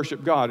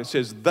worshiped God. It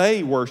says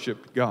they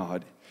worshiped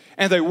God.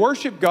 And they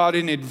worshiped God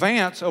in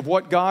advance of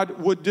what God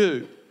would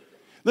do.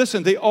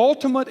 Listen, the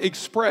ultimate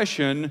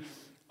expression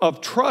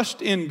of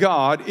trust in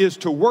God is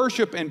to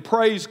worship and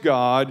praise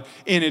God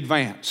in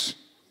advance.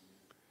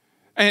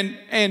 And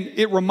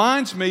it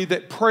reminds me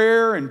that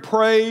prayer and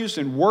praise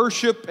and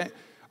worship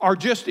are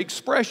just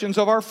expressions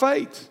of our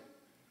faith.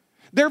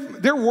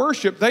 Their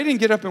worship, they didn't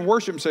get up and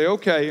worship and say,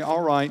 okay,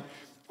 all right.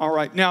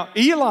 Now,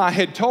 Eli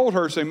had told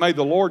her, say, may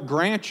the Lord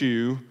grant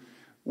you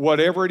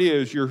whatever it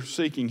is you're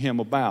seeking him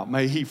about.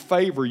 May he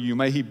favor you.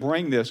 May he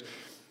bring this.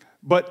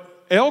 But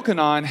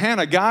Elkanah and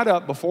Hannah got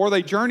up before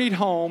they journeyed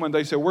home, and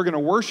they said, we're going to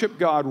worship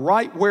God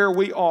right where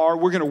we are.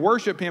 We're going to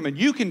worship him, and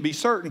you can be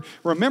certain.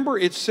 Remember,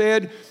 it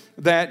said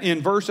that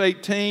in verse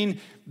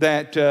 18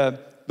 that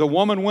the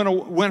woman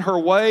went her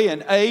way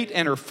and ate,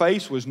 and her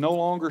face was no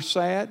longer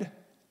sad.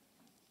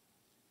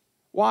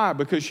 Why?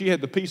 Because she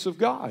had the peace of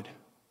God.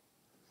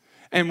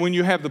 And when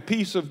you have the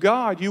peace of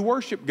God, you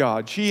worship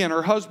God. She and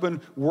her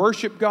husband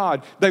worship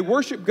God. They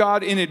worship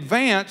God in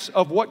advance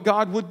of what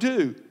God would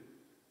do.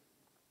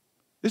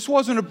 This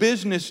wasn't a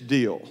business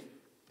deal.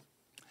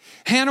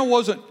 Hannah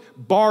wasn't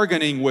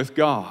bargaining with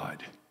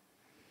God.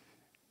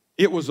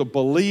 It was a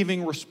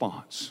believing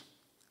response.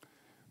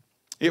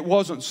 It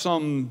wasn't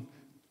some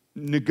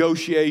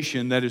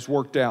negotiation that is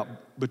worked out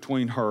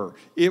between her.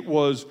 It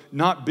was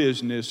not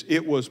business,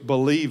 it was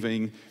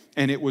believing,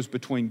 and it was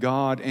between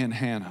God and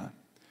Hannah.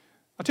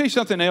 I'll tell you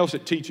something else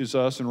it teaches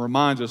us and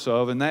reminds us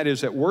of, and that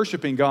is that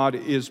worshiping God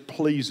is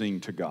pleasing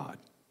to God.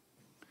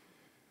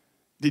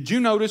 Did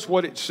you notice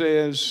what it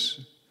says?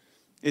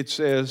 It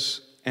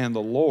says, and the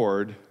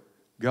Lord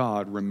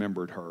God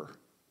remembered her.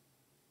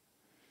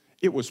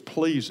 It was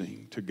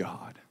pleasing to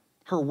God.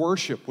 Her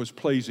worship was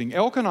pleasing.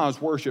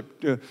 Elkanah's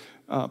worship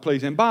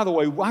pleasing. And by the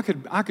way,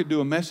 I could do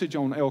a message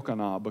on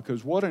Elkanah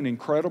because what an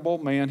incredible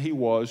man he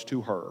was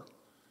to her,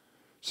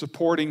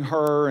 supporting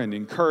her and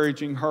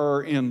encouraging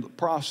her in the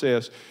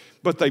process.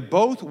 But they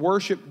both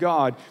worship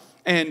God,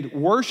 and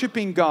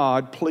worshiping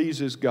God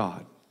pleases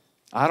God.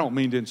 I don't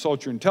mean to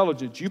insult your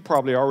intelligence. You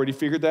probably already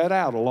figured that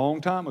out a long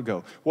time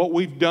ago. What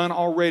we've done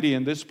already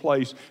in this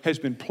place has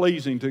been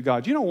pleasing to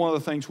God. You know, one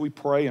of the things we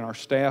pray in our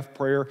staff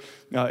prayer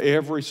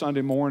every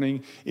Sunday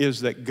morning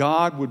is that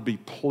God would be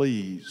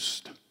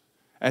pleased.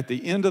 At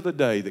the end of the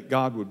day, that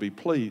God would be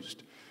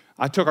pleased.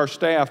 I took our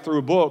staff through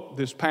a book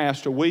this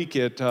past week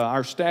at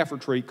our staff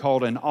retreat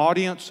called An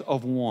Audience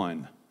of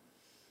One.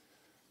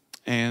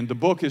 And the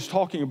book is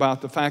talking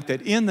about the fact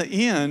that in the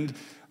end,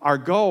 our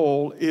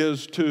goal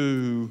is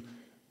to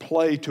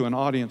play to an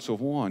audience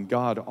of one,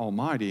 God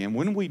Almighty. And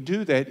when we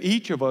do that,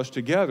 each of us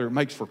together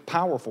makes for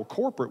powerful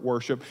corporate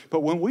worship.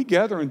 But when we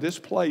gather in this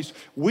place,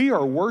 we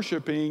are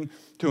worshiping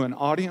to an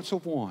audience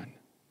of one.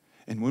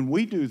 And when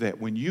we do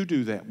that, when you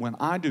do that, when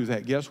I do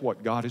that, guess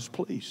what? God is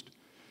pleased.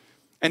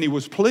 And he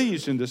was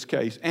pleased in this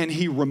case, and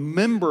he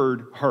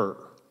remembered her.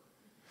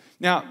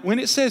 Now, when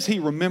it says he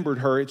remembered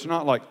her, it's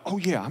not like, oh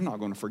yeah, I'm not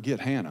going to forget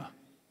Hannah.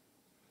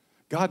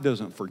 God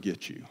doesn't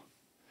forget you.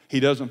 He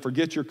doesn't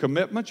forget your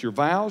commitments, your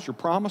vows, your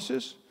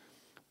promises,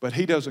 but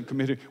he doesn't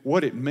commit it.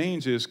 What it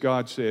means is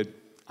God said,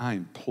 I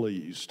am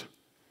pleased.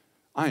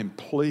 I am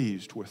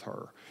pleased with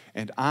her,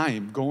 and I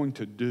am going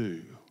to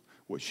do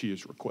what she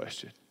has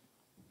requested.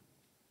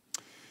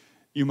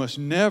 You must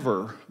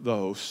never,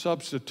 though,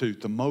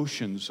 substitute the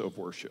motions of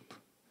worship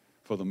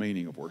for the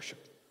meaning of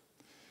worship.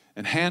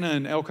 And Hannah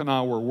and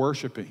Elkanah were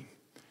worshiping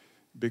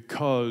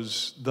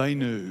because they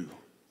knew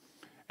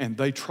and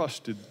they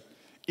trusted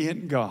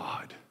in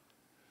God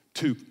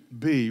to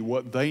be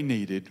what they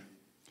needed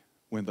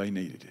when they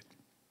needed it.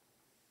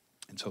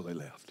 And so they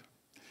left.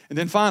 And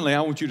then finally,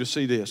 I want you to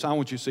see this. I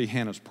want you to see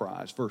Hannah's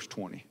prize, verse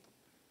 20. It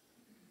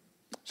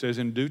says,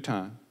 in due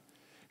time,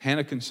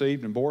 Hannah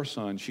conceived and bore a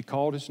son. She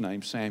called his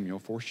name Samuel,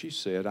 for she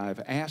said, I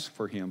have asked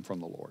for him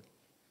from the Lord.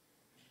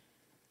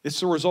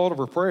 It's the result of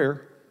her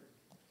prayer,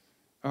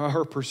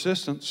 her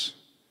persistence,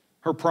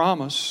 her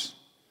promise.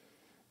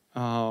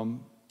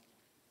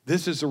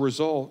 This is the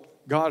result.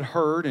 God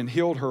heard and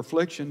healed her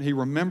affliction. He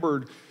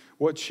remembered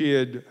what she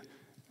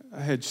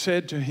had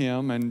said to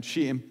him,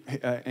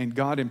 and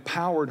God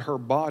empowered her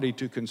body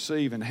to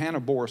conceive. And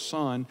Hannah bore a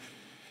son,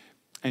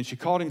 and she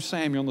called him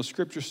Samuel. And the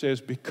scripture says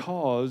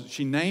because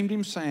she named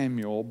him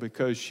Samuel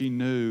because she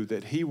knew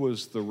that he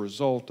was the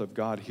result of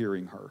God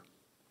hearing her.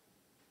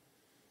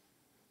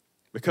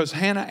 Because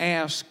Hannah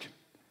asked,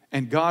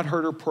 and God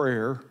heard her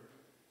prayer,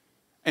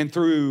 and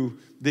through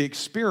the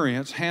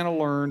experience, Hannah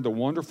learned the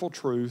wonderful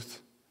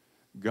truth: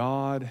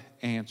 God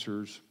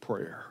answers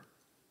prayer.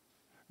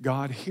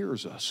 God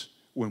hears us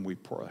when we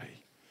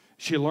pray.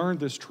 She learned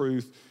this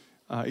truth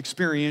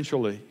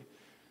experientially.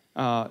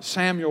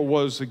 Samuel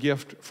was a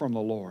gift from the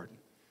Lord.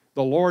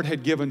 The Lord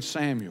had given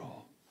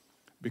Samuel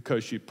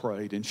because she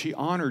prayed, and she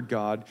honored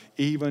God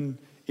even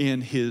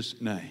in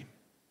his name.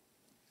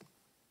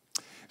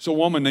 So a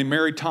woman named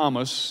Mary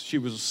Thomas, she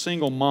was a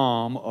single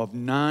mom of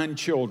 9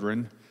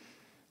 children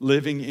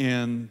living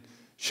in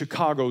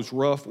Chicago's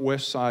rough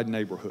West Side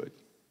neighborhood.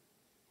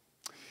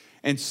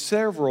 And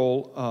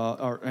 7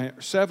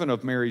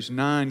 of Mary's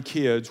 9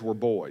 kids were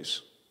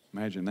boys.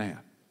 Imagine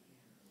that.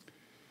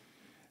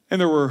 And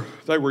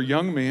they were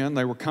young men.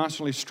 They were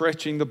constantly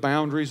stretching the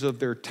boundaries of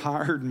their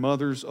tired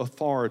mother's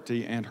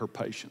authority and her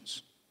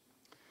patience.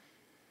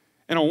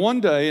 And on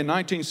one day in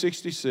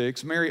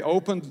 1966, Mary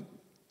opened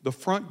the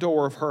front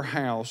door of her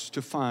house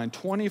to find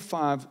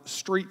 25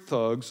 street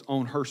thugs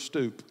on her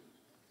stoop.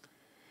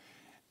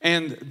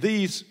 And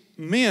these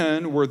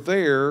men were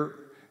there.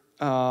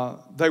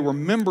 They were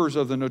members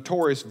of the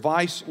notorious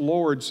Vice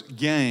Lords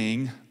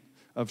gang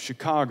of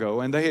Chicago,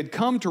 and they had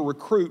come to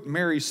recruit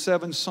Mary's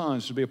 7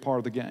 sons to be a part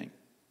of the gang.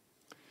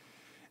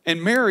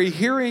 And Mary,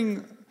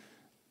 hearing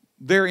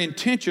their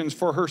intentions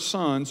for her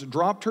sons,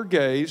 dropped her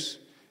gaze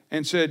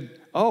and said,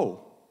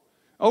 oh,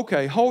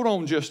 okay, hold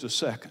on just a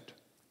second.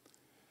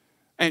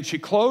 And she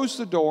closed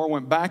the door,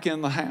 went back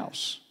in the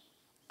house.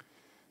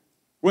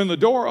 When the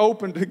door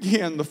opened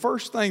again, the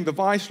first thing the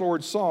Vice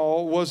Lord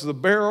saw was the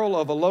barrel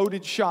of a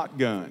loaded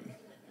shotgun.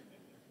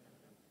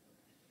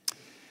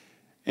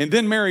 And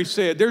then Mary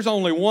said, there's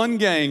only one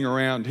gang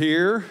around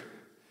here,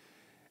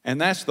 And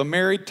that's the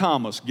Married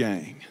Thomas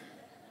gang.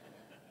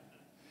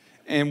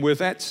 And with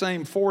that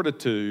same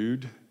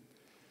fortitude,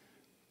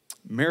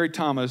 Mary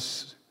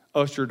Thomas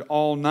ushered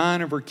all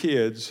 9 of her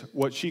kids,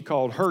 what she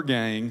called her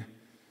gang,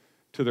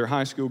 to their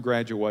high school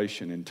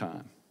graduation in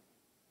time.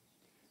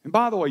 And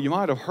by the way, you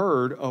might have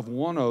heard of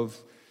one of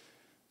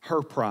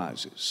her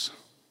prizes.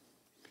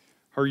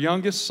 Her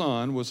youngest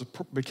son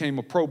became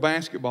a pro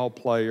basketball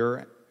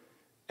player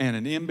and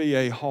an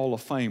NBA Hall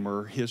of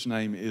Famer. His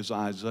name is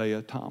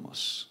Isaiah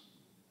Thomas.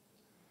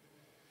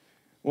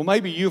 Well,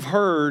 maybe you've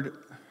heard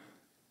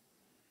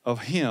of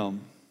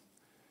him,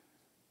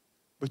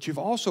 but you've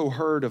also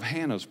heard of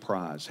Hannah's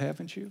prize,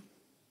 haven't you?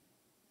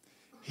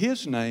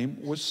 His name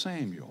was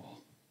Samuel,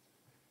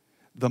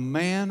 the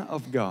man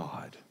of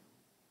God.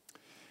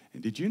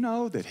 And did you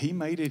know that he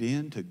made it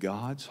into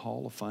God's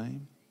Hall of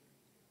Fame?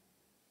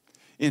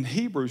 In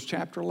Hebrews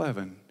chapter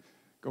 11,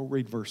 go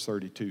read verse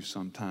 32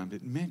 sometime.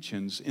 It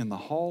mentions in the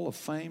Hall of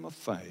Fame of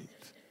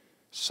faith,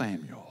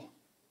 Samuel.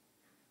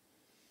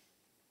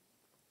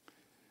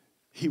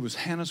 He was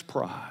Hannah's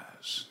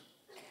prize.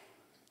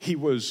 He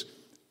was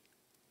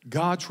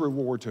God's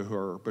reward to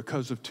her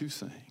because of 2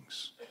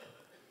 things.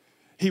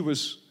 He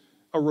was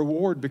a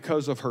reward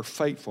because of her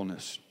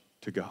faithfulness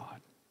to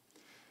God.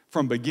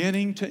 From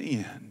beginning to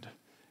end,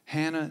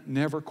 Hannah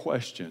never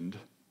questioned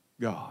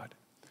God.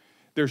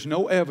 There's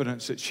no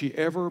evidence that she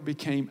ever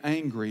became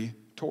angry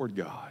toward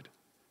God.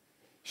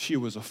 She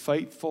was a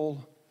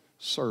faithful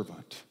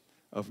servant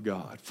of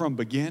God from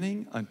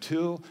beginning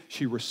until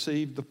she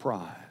received the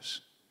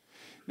prize.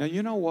 Now,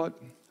 you know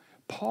what?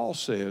 Paul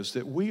says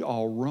that we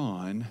all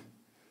run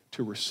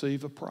to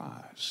receive a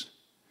prize.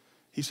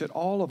 He said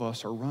all of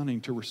us are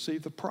running to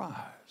receive the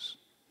prize.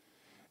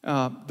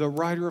 The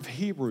writer of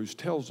Hebrews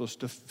tells us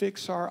to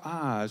fix our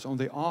eyes on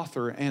the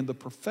author and the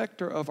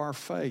perfecter of our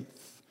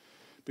faith.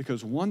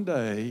 Because one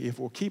day, if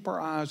we'll keep our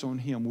eyes on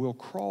him, we'll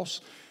cross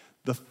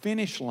the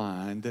finish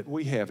line that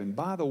we have. And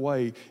by the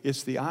way,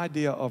 it's the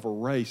idea of a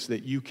race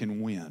that you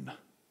can win.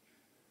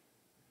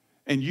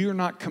 And you're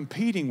not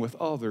competing with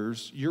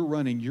others, you're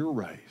running your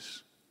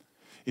race.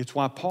 It's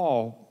why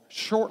Paul,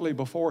 shortly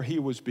before he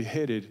was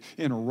beheaded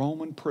in a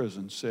Roman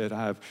prison, said,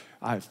 I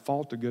have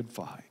fought the good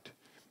fight.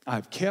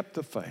 I've kept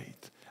the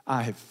faith.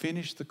 I have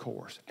finished the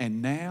course.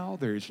 And now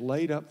there is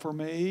laid up for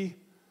me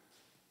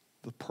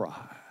the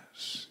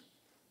prize.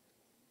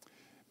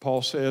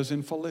 Paul says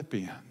in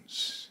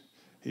Philippians,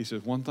 he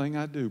says, one thing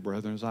I do,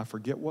 brethren, is I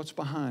forget what's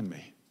behind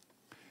me.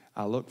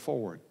 I look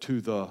forward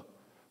to the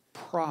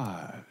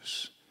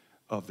prize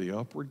of the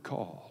upward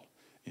call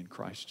in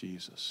Christ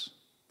Jesus.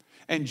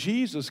 And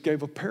Jesus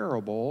gave a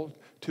parable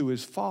to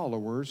his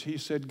followers. He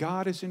said,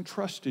 God has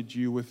entrusted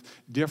you with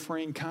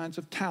differing kinds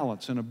of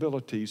talents and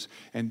abilities.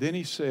 And then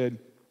he said,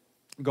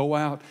 go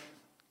out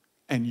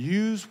and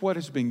use what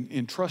has been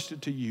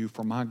entrusted to you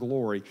for my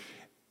glory.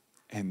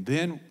 And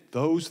then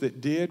those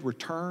that did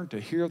return to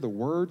hear the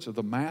words of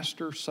the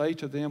master say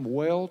to them,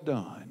 well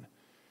done,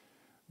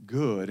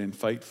 good and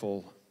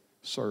faithful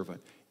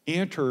servant.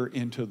 Enter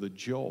into the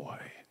joy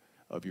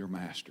of your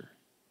master.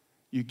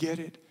 You get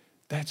it?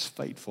 That's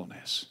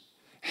faithfulness.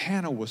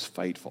 Hannah was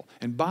faithful.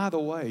 And by the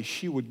way,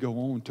 she would go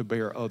on to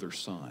bear other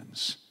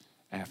sons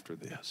after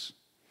this.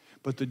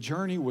 But the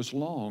journey was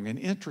long and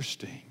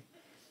interesting.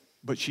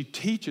 But she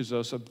teaches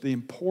us of the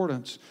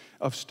importance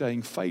of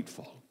staying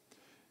faithful.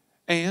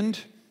 And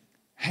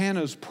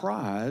Hannah's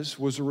prize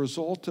was a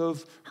result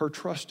of her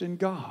trust in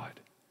God.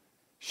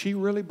 She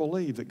really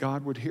believed that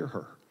God would hear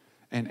her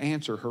and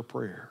answer her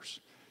prayers.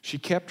 She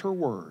kept her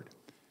word.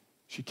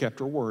 She kept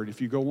her word. If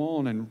you go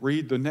on and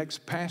read the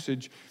next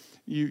passage,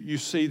 you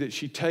see that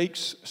she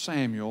takes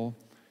Samuel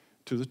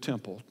to the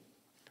temple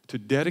to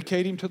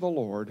dedicate him to the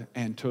Lord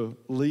and to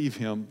leave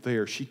him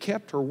there. She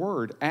kept her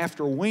word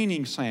after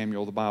weaning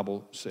Samuel, the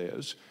Bible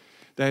says.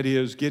 That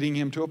is, getting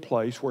him to a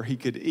place where he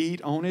could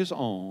eat on his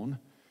own,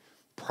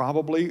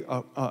 probably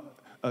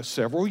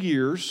several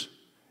years,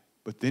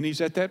 but then he's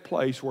at that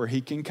place where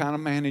he can kind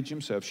of manage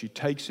himself. She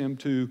takes him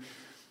to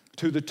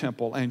the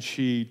temple and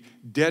she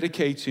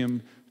dedicates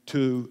him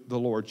to the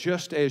Lord,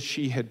 just as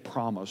she had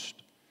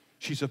promised.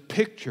 She's a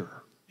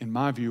picture, in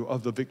my view,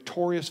 of the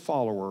victorious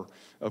follower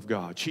of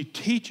God. She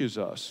teaches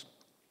us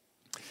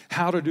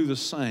how to do the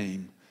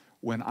same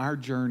when our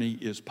journey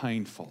is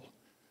painful,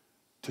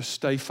 to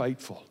stay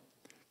faithful.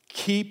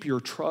 Keep your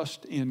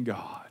trust in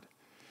God.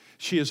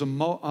 She is a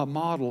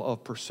model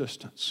of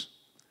persistence.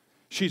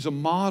 She's a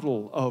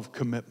model of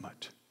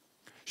commitment.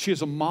 She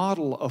is a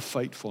model of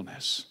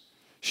faithfulness.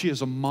 She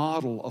is a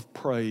model of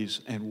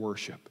praise and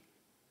worship.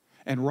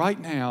 And right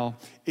now,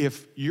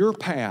 if your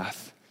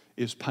path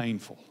is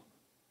painful,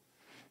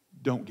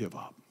 don't give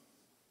up.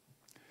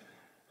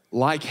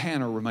 Like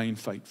Hannah, remain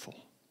faithful.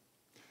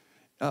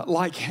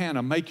 Like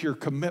Hannah, make your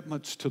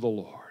commitments to the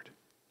Lord.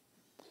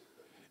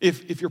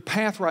 If your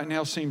path right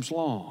now seems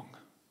long,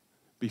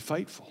 be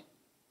faithful.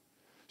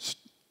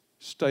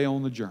 Stay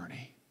on the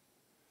journey.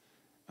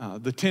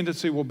 The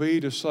tendency will be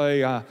to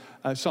say,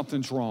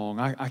 something's wrong.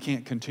 I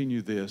can't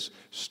continue this.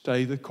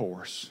 Stay the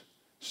course.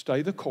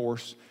 Stay the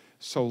course.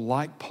 So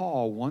like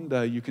Paul, one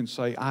day you can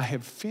say, I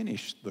have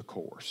finished the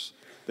course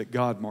that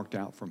God marked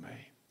out for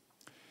me.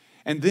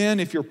 And then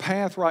if your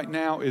path right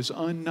now is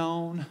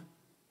unknown,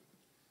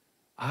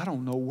 I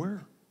don't know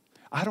where.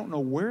 I don't know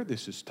where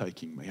this is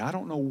taking me. I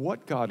don't know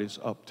what God is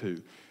up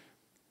to.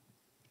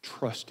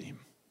 Trust Him.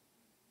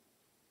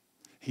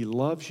 He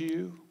loves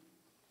you.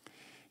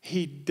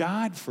 He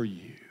died for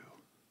you.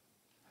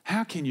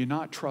 How can you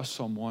not trust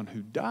someone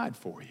who died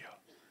for you?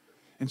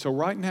 And so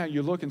right now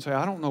you look and say,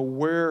 I don't know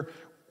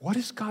what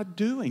is God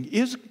doing?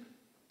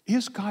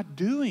 Is God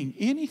doing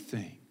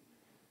anything?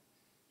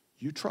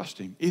 You trust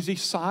Him. Is He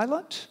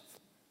silent?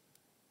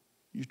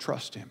 You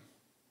trust Him.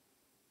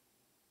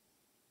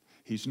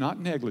 He's not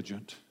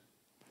negligent,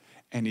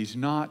 and He's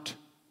not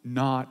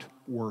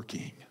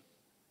working.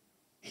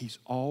 He's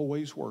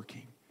always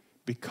working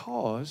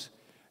because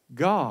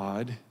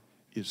God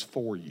is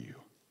for you.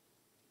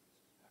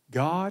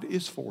 God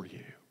is for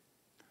you.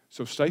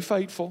 So stay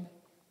faithful.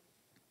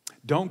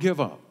 Don't give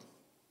up.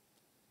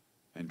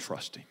 And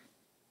trust Him.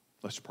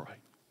 Let's pray.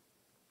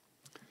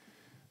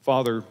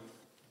 Father,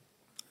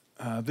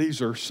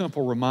 these are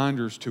simple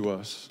reminders to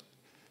us,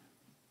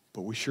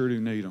 but we sure do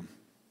need them.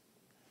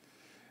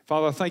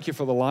 Father, I thank You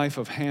for the life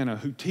of Hannah,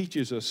 who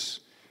teaches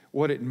us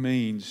what it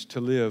means to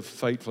live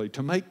faithfully,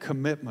 to make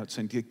commitments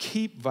and to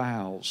keep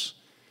vows.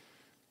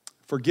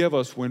 Forgive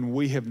us when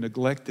we have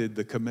neglected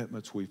the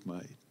commitments we've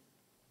made.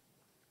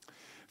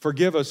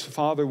 Forgive us,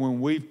 Father,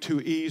 when we've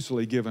too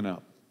easily given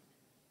up.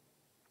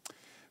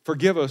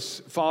 Forgive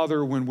us,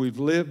 Father, when we've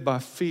lived by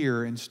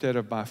fear instead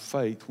of by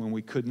faith, when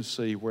we couldn't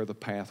see where the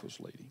path was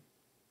leading.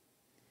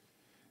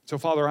 So,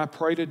 Father, I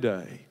pray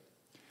today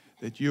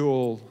that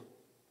You'll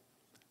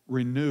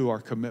renew our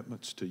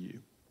commitments to You.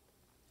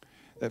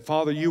 That,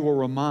 Father, You will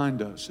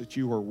remind us that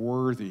You are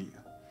worthy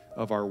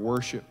of our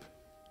worship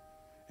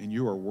and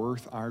You are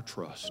worth our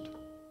trust.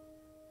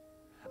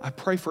 I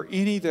pray for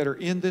any that are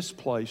in this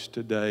place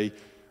today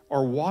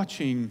or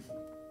watching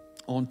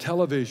on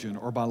television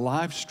or by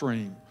live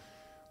stream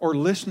or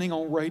listening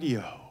on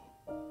radio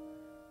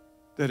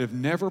that have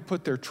never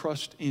put their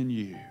trust in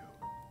You,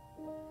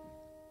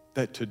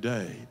 that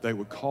today they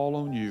would call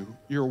on You.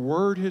 Your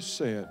word has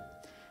said,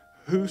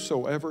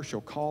 whosoever shall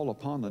call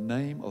upon the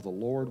name of the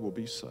Lord will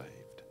be saved.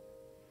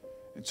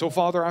 And so,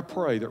 Father, I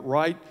pray that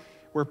right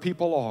where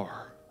people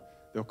are,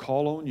 they'll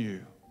call on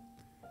You.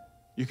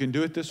 You can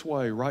do it this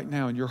way right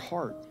now in your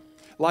heart.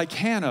 Like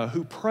Hannah,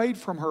 who prayed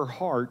from her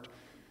heart,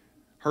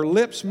 her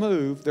lips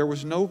moved, there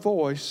was no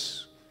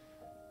voice,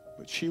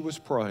 but she was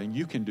praying.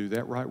 You can do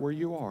that right where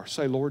you are.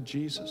 Say, Lord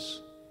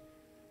Jesus,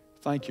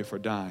 thank You for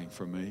dying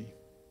for me.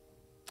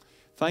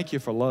 Thank You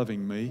for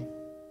loving me.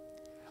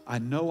 I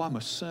know I'm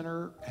a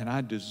sinner and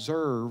I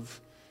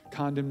deserve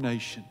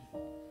condemnation.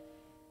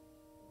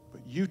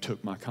 But You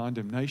took my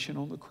condemnation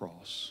on the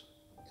cross.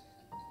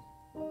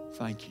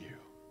 Thank You.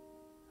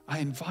 I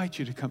invite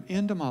You to come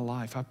into my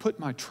life. I put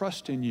my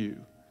trust in You.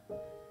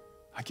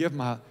 I give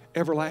my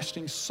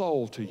everlasting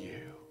soul to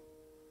You.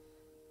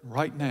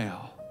 Right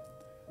now,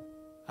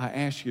 I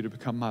ask You to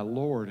become my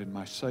Lord and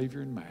my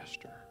Savior and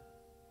Master.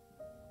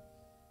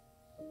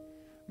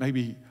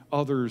 Maybe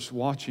others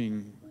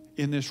watching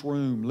in this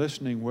room,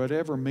 listening,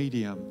 whatever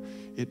medium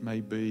it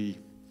may be,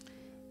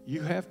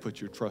 you have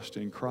put your trust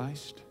in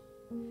Christ,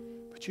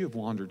 but you have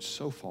wandered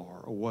so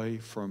far away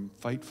from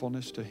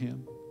faithfulness to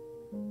Him.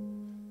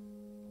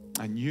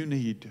 And you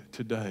need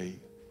today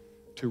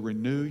to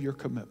renew your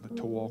commitment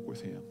to walk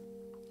with Him.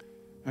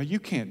 Now, you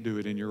can't do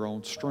it in your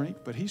own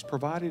strength, but He's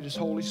provided His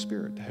Holy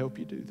Spirit to help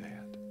you do that.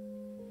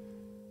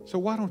 So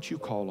why don't you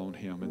call on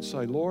Him and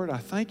say, Lord, I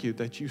thank You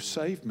that You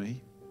saved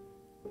me,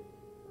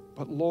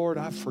 but Lord,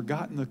 I've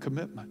forgotten the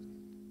commitment.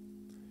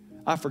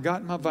 I've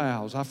forgotten my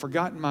vows. I've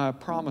forgotten my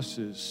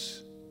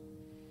promises.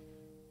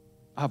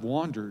 I've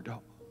wandered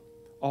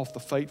off the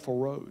fateful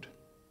road.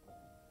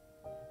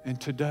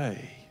 And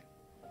today,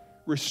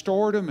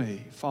 restore to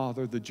me,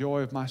 Father, the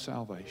joy of my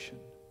salvation.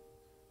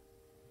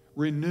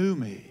 Renew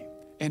me,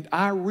 and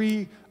I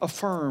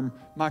reaffirm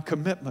my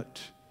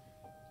commitment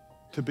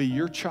to be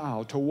Your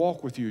child, to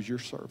walk with You as Your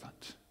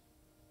servant.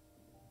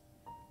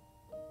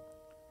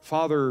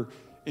 Father,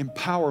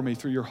 empower me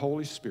through Your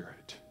Holy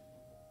Spirit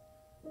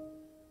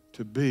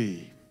to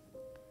be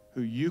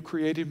who You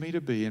created me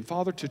to be. And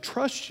Father, to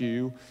trust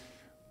You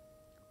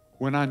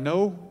when I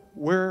know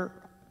where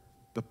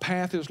the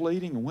path is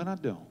leading and when I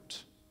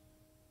don't.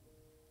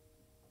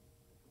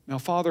 Now,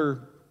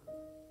 Father,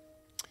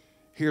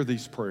 hear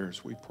these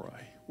prayers we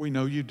pray. We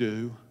know You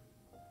do.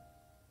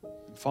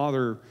 And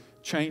Father,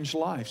 change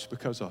lives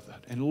because of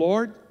that. And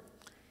Lord,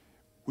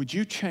 would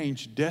You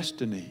change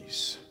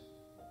destinies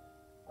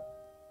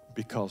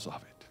because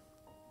of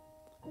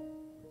it?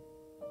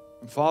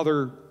 And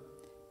Father,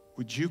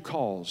 would You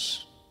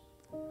cause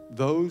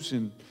those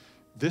in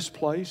this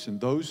place and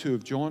those who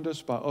have joined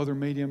us by other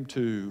medium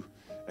to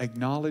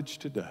acknowledge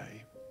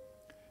today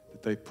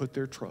that they put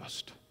their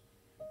trust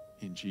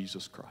in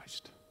Jesus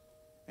Christ.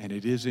 And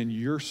it is in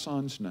Your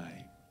Son's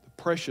name, the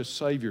precious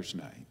Savior's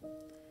name.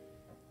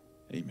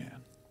 Amen.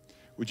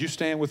 Would you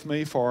stand with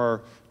me for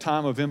our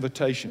time of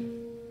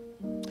invitation?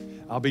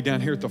 I'll be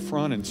down here at the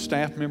front, and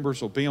staff members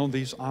will be on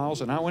these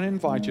aisles, and I want to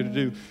invite you to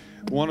do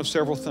one of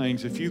several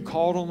things. If you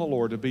called on the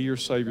Lord to be your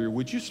Savior,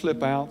 would you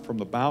slip out from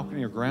the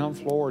balcony or ground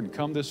floor and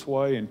come this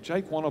way and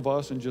take one of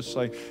us and just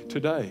say,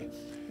 today,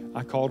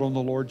 I called on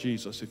the Lord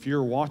Jesus. If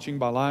you're watching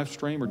by live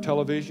stream or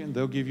television,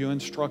 they'll give you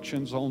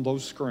instructions on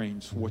those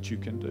screens what you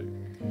can do.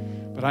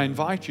 But I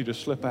invite you to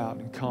slip out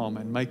and come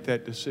and make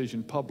that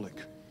decision public.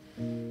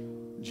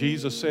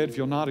 Jesus said, if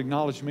you'll not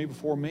acknowledge me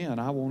before men,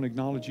 I won't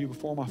acknowledge you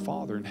before my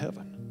Father in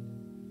heaven.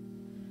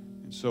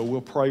 And so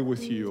we'll pray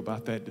with you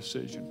about that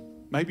decision.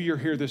 Maybe you're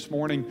here this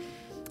morning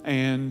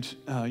and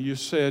you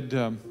said,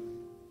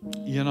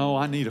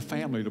 I need a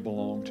family to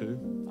belong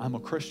to. I'm a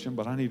Christian,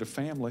 but I need a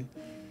family.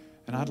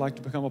 And I'd like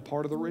to become a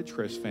part of the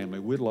Ridgecrest family.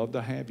 We'd love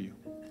to have you.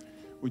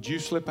 Would you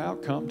slip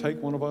out, come,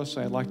 take one of us,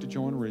 say, I'd like to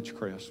join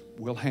Ridgecrest.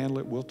 We'll handle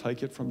it. We'll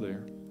take it from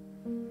there.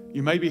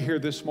 You may be here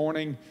this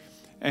morning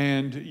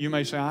and you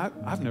may say,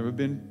 I've never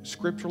been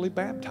scripturally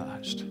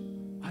baptized.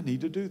 I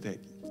need to do that.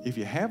 If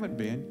you haven't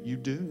been, you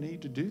do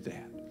need to do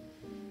that.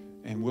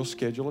 And we'll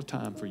schedule a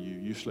time for you.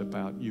 You slip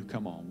out, you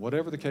come on.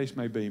 Whatever the case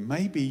may be,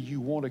 maybe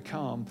you want to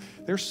come.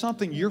 There's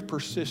something you're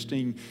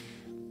persisting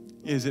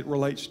as it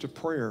relates to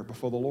prayer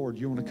before the Lord.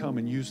 You want to come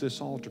and use this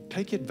altar.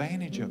 Take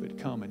advantage of it.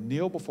 Come and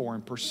kneel before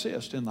and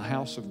persist in the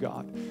house of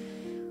God.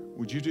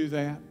 Would you do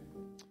that?